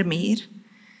spreekkamermuur.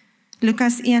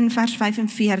 Lukas 1 vers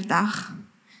 45.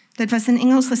 Dit was in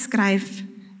Engels geskryf.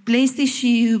 Blessed is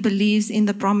she who believes in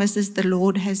the promises the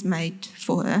Lord has made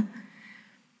for her.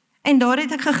 En daar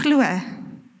het ek geglo.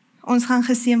 Ons gaan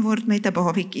geseën word met 'n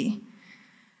babietjie.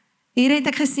 Hier het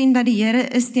ek gesien dat die Here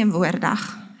is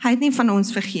teenwoordig. Hy het nie van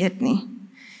ons vergeet nie.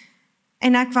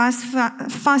 En ek was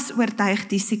vas oortuig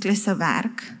die siklus sou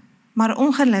werk. Maar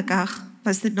ongelukkig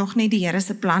was dit nog nie die Here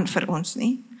se plan vir ons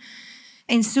nie.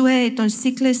 En so het ons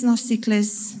siklus na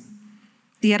siklus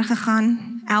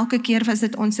deurgegaan. Elke keer was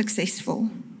dit onsuksesvol.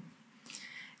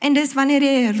 En dis wanneer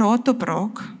jy raad op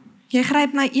raak. Jy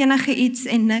gryp na enige iets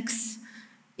en niks.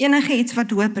 Enige iets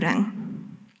wat hoop bring.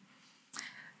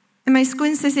 En my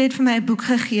skoonsussie het vir my 'n boek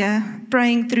gegee,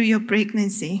 Praying Through Your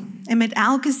Pregnancy. En met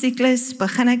elke siklus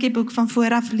begin ek die boek van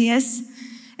voor af lees.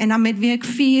 En dan met week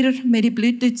 4 met die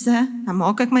bloedtoetse, dan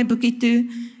maak ek my boekie toe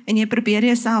en jy probeer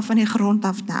jouself van die grond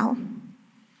aftel.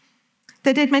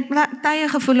 Dit het met tye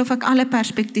gevoel of ek alle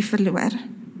perspektief verloor.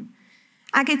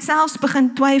 Ek het selfs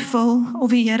begin twyfel of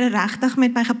die Here regtig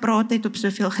met my gepraat het op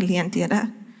soveel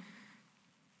geleenthede.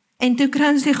 En toe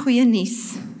kry ons die goeie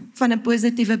nuus van 'n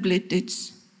positiewe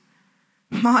bloedtoets.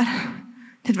 Maar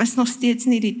dit was nog steeds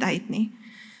nie die tyd nie.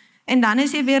 En dan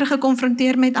is jy weer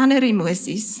gekonfronteer met ander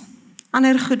emosies,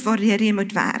 ander goed waardeur jy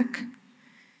moet werk.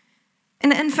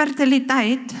 En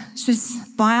infertiliteit, soos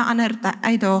baie ander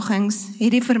uitdagings,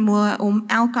 het die vermoë om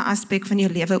elke aspek van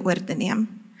jou lewe oor te neem.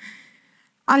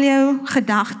 Al jou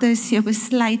gedagtes, jou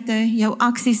besluite, jou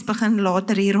aksies begin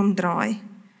later hierom draai.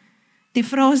 Die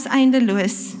vraag is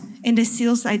eindeloos en dis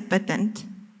sielsuitputtend.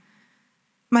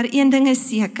 Maar een ding is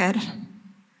seker,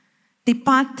 die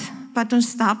pad wat ons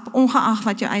stap, ongeag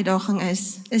wat jou uitdaging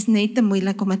is net te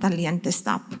moeilik om dit alleen te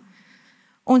stap.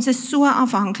 Ons is so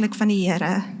afhanklik van die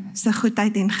Here se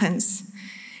goedheid en guns.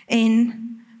 En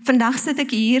vandag sit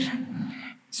ek hier,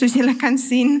 soos julle kan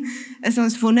sien, is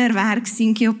ons wonderwerk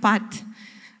seentjie op pad.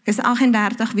 Ek is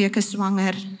 38 weke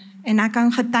swanger en ek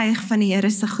kan getuig van die Here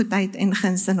se goedheid en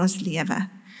guns in ons lewe.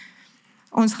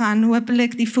 Ons gaan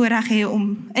hopelik die voorreg hê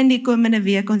om in die komende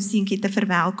week ons seentjie te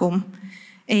verwelkom.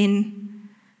 En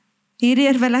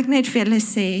hierdeur wil ek net vir julle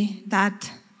sê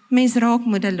dat mens raak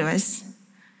moedeloos.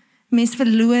 Mens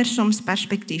verloor soms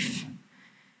perspektief.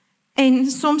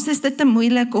 En soms is dit te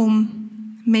moeilik om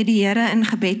met die Here in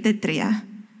gebed te tree.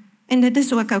 En dit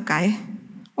is ook oukei.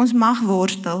 Ons mag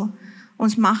worstel,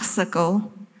 ons mag sukkel,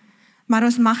 maar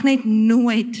ons mag net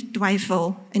nooit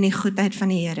twyfel in die goedheid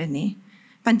van die Here nie.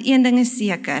 Want een ding is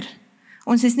seker,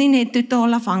 ons is nie net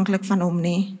totaal afhanklik van hom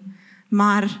nie,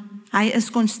 maar hy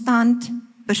is konstant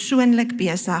persoonlik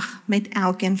besig met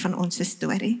elkeen van ons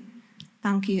storie.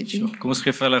 Dankie, Eugene. Kom ons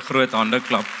gee vir hulle 'n groot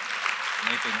handeklap.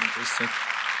 Net en moet sit.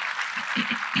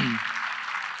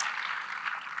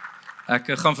 Ek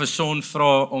gaan vir Son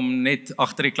vra om net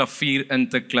agter die klavier in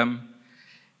te klim.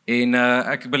 En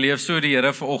ek beleef so die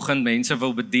Here vanoggend mense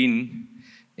wil bedien.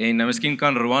 En miskien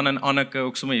kan Roan en Anneke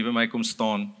ook sommer hier by my kom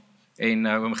staan. En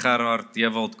oom Gerard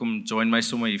Dewald kom join my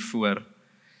sommer hier voor.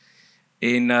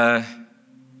 En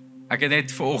ek het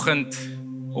net vanoggend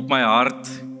op my hart,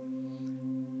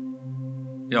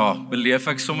 ja, beleef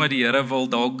ek sommer die Here wil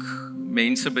dalk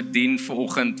mense bedien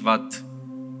vanoggend wat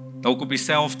dalk op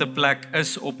dieselfde plek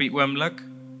is op die oomblik,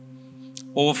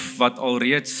 of wat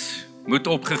alreeds moed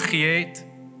opgegee het,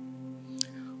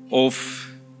 of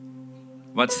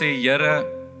wat sê Here,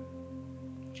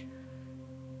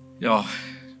 Ja,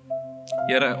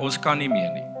 Here, ons kan nie meer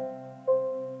nie.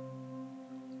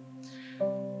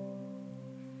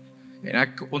 En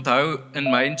ek onthou in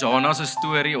my en Jana se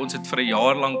storie, ons het vir 'n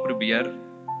jaar lank probeer.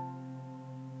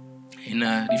 En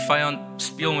die vyand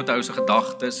speel met jou se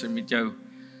gedagtes en met jou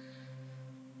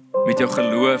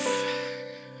geloof.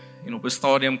 En op 'n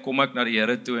stadium kom ek na die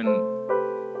Here toe en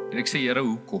ek sê, Here,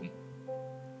 hoekom?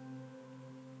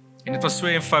 En dit was so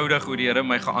eenvoudig hoe die Here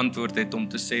my geantwoord het om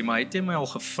te sê, maar het jy my al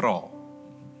gevra?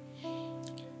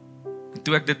 En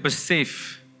toe ek dit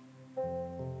besef,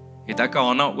 het ek 'n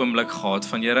Hanna oomblik gehad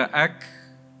van, Here, ek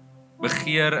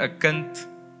begeer 'n kind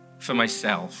vir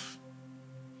myself.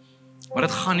 Maar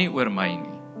dit gaan nie oor my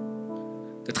nie.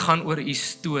 Dit gaan oor u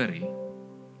storie.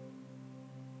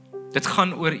 Dit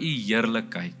gaan oor u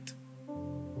heerlikheid.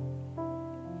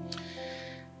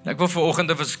 En ek wil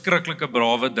vanoggend 'n verskriklike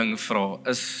brawe ding vra,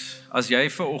 is as jy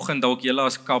vanoggend dalk julle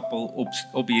as koppel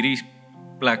op hierdie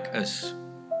plek is,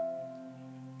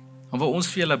 dan wil ons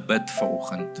vir julle bid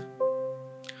vanoggend.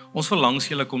 Ons wil langs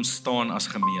julle kom staan as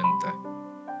gemeente.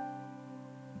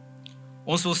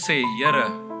 Ons wil sê, Here,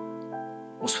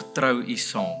 ons vertrou u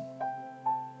saam.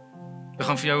 Ek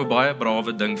gaan vir jou 'n baie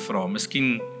brawe ding vra.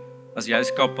 Miskien as jy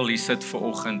as koppel hier sit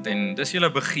vanoggend en dis julle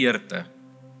begeerte,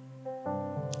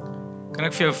 kan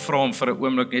ek vir jou vra om vir 'n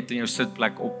oomblik net in jou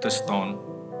sitplek op te staan.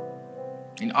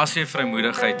 En as jy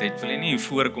vrymoedigheid het, wil jy nie hier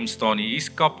voorkom staan nie. Hier's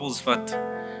koppels wat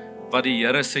die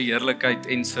Here se heerlikheid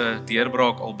en se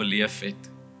deurbraak al beleef het.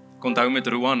 Ek onthou met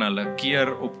Roan hulle,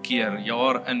 keer op keer,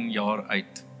 jaar in, jaar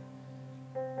uit.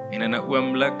 En in 'n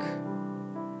oomblik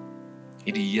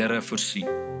het die Here voorsien.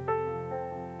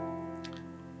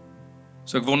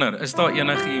 So ek wonder, is daar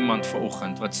enige iemand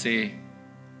vanoggend wat sê,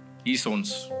 hier's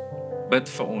ons, bid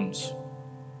vir ons.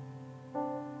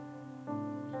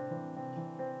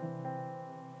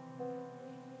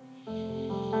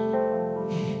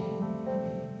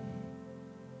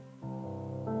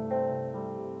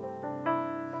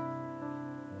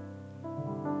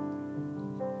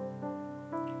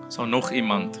 Is daar nog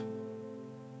iemand?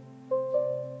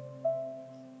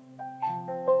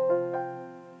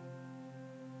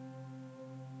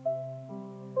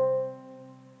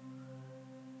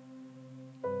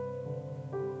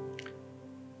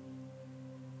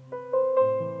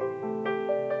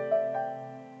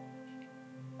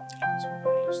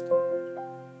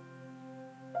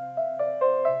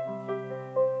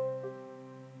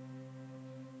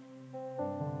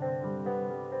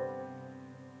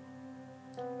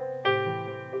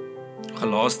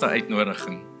 Laaste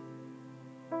uitnodiging.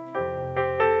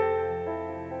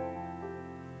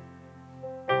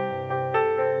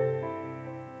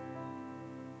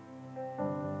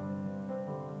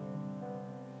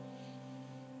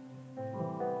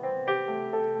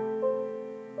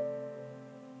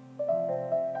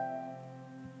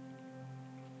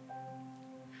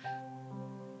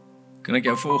 Kan ek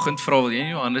jou vanoggend vra, wil jy nie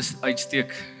jou hande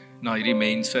uitsteek na hierdie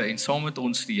mense en saam met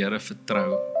ons die Here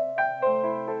vertrou?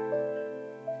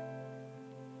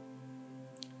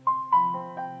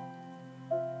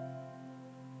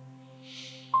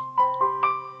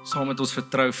 Saam met ons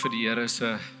vertrou vir die Here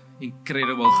se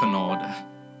incredible genade.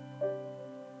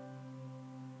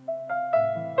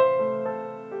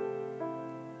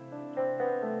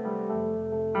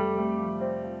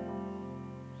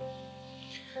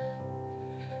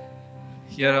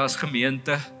 Here, as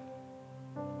gemeente,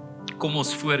 kom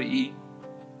ons voor U.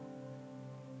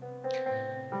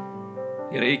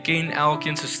 Here, U ken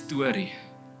elkeen se storie.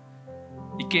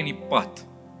 U ken die pad.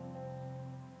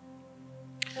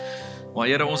 Maar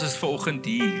Here, ons is vanoggend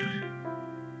hier.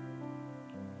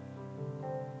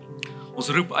 Ons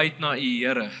roep uit na U,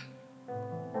 Here.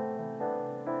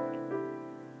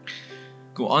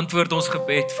 Kom antwoord ons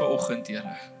gebed vanoggend,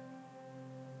 Here.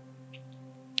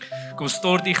 Kom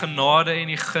stort die genade en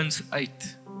die guns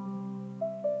uit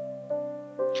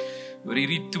oor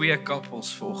hierdie twee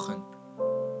koppels vanoggend.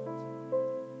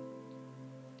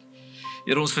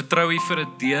 Here, ons vertrou U vir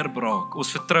 'n deurbraak.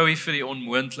 Ons vertrou U vir die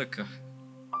onmoontlike.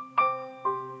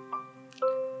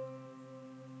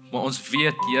 Maar ons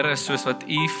weet, Here, soos wat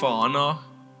U vir Hanna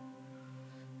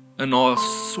in haar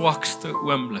swakste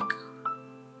oomblik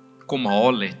kom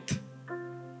haal het.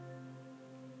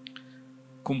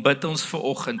 Kom bid ons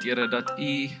vanoggend, Here, dat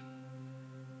U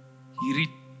hierdie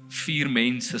 4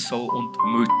 mense sal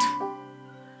ontmoet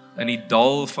in die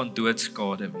dal van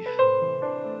doodskade weer.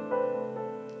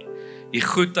 Die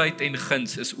goedheid en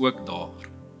guns is ook daar.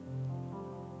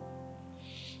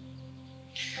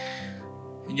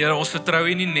 En Here, ons vertrou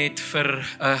U nie net vir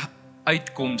 'n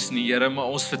uitkoms nie, Here, maar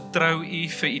ons vertrou U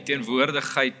vir U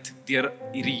teenwoordigheid deur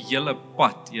hierdie hele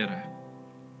pad, Here.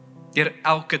 deur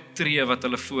elke tree wat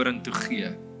hulle vorentoe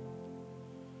gee.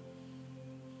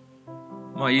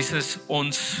 Maar Jesus,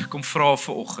 ons kom vra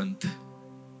vanoggend,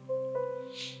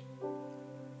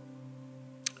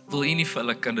 wil U nie vir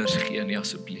hulle kinders gee nie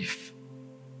asseblief?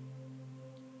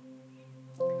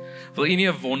 Wil U nie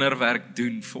 'n wonderwerk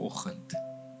doen vanoggend?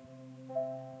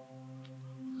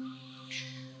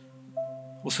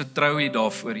 Ons vertrou U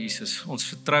daarvoor, Jesus. Ons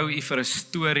vertrou U vir 'n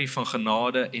storie van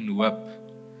genade en hoop,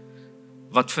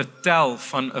 wat vertel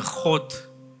van 'n God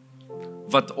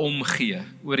wat omgee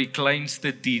oor die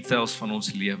kleinste details van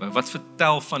ons lewe, wat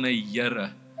vertel van 'n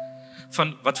Here,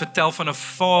 wat vertel van 'n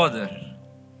Vader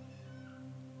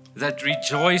that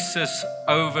rejoices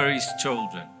over His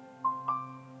children.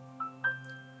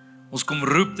 Ons kom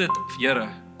roep dit, Here,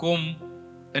 kom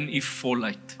in U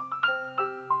volheid.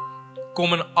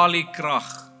 Kom in al U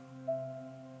krag.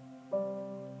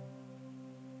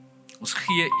 Ons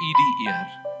gee U die eer.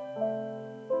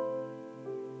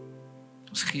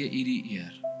 Ons gee U die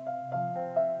eer.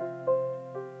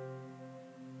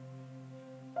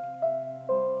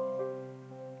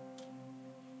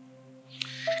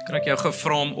 Kan ek jou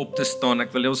gevra om op te staan?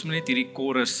 Ek wil ons moet net hierdie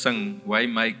chorus sing,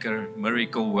 Waymaker,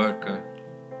 Miracle Worker.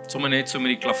 Sommige net so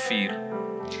met die klavier.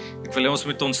 Ek wil ons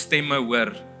met ons stemme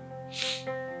hoor.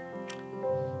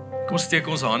 Kom steek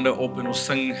ons hande op en ons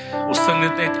sing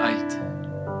dit net uit.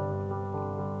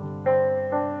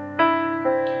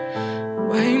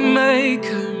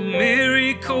 Waymaker,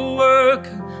 miracle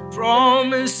worker,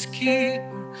 promise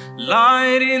keeper,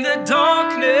 light in the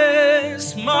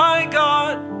darkness, my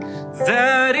God,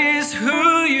 that is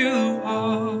who you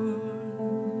are.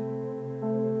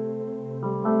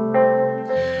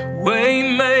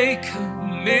 Waymaker,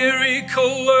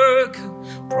 miracle worker,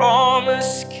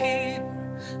 promise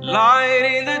keeper, light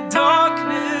in the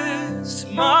darkness,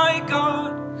 my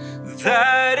God,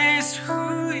 that is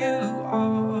who you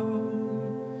are.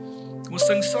 Kom ons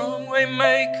sing saam,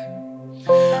 Waymaker,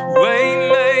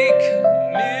 Waymaker,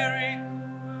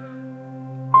 miracle worker,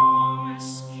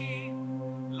 promise keeper,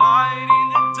 light in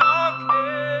the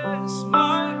darkness,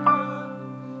 my God,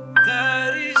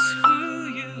 that is who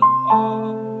you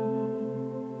are.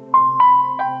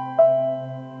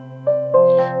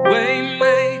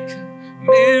 Waymaker,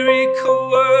 miracle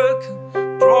worker,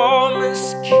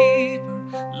 promise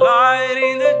keeper, light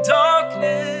in the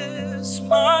darkness,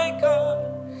 my God,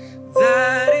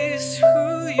 that is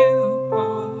who you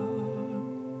are.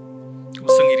 Kom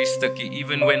sing hierdie stukkie,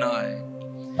 even when I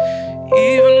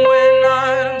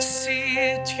don't see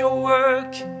it, you're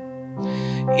working.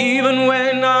 Even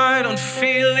when I don't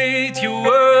feel it, you're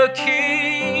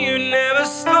working. You never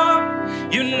stop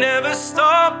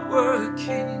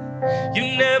working. You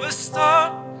never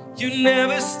stop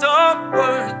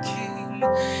working.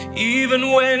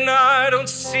 Even when I don't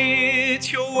see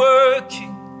it, you're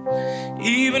working.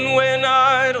 Even when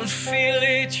I don't feel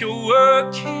it, you're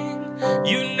working.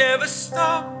 You never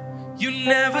stop working. You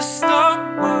never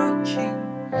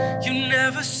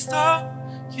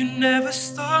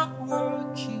stop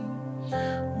working.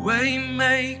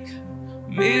 Waymaker,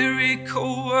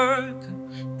 miracle worker,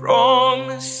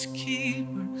 promise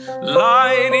keeper,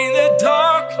 light in the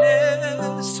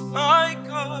darkness, my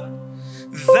God,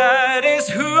 that is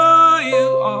who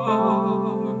you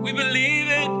are. We believe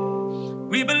it,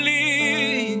 we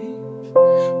believe.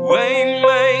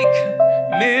 Waymaker,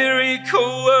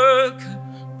 miracle worker,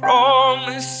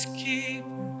 promise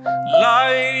keeper,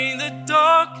 light in the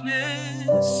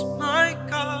darkness, my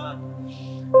God,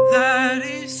 that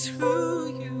is who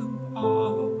you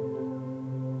are.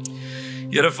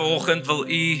 Here, vanoggend wil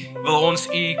ons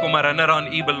U kom herinner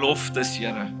aan U beloftes,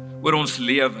 Here, oor ons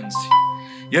lewens.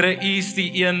 Here, U is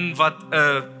die een wat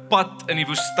 'n pad in die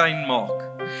woestyn maak.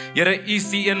 Here, U is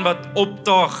die een wat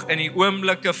opdaag in die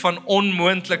oomblikke van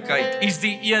onmoontlikheid. U is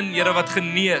die een, Here, wat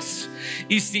genees.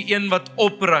 U is die een wat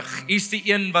oprig. U is die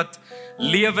een wat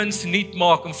lewens nuut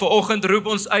maak. En vanoggend roep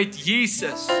ons uit,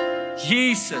 Jesus,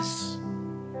 Jesus,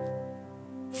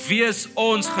 wees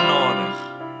ons genadig.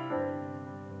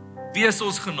 Wees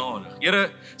ons genadig.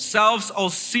 Here, selfs al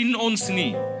sien ons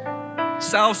nie,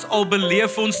 selfs al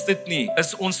beleef ons dit nie,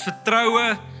 is ons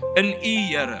vertroue in U,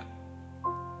 Here.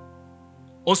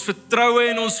 Ons vertroue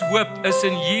en ons hoop is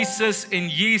in Jesus en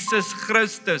Jesus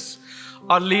Christus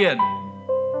alleen.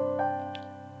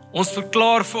 Ons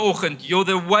verklaar vanoggend, you're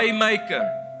the waymaker,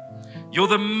 you're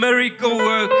the miracle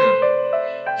worker,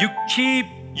 you keep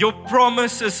your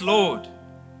promises, Lord.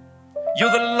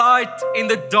 You're the light in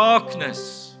the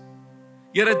darkness.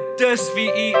 Here, dis wie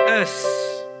U is.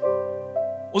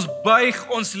 Ons buig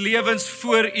ons lewens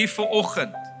voor U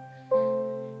vanoggend.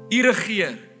 U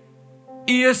regeer.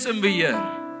 U is in beheer.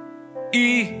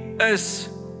 U is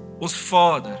Ons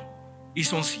Vader, U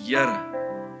is ons Here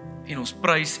en ons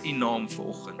prys U naam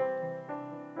vanoggend.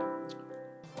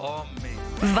 Amen.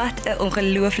 Wat 'n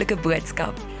ongelooflike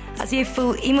boodskap. As jy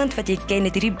voel iemand wat jy ken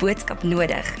het hierdie boodskap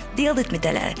nodig, deel dit met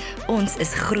hulle. Ons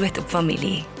is groot op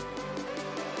familie.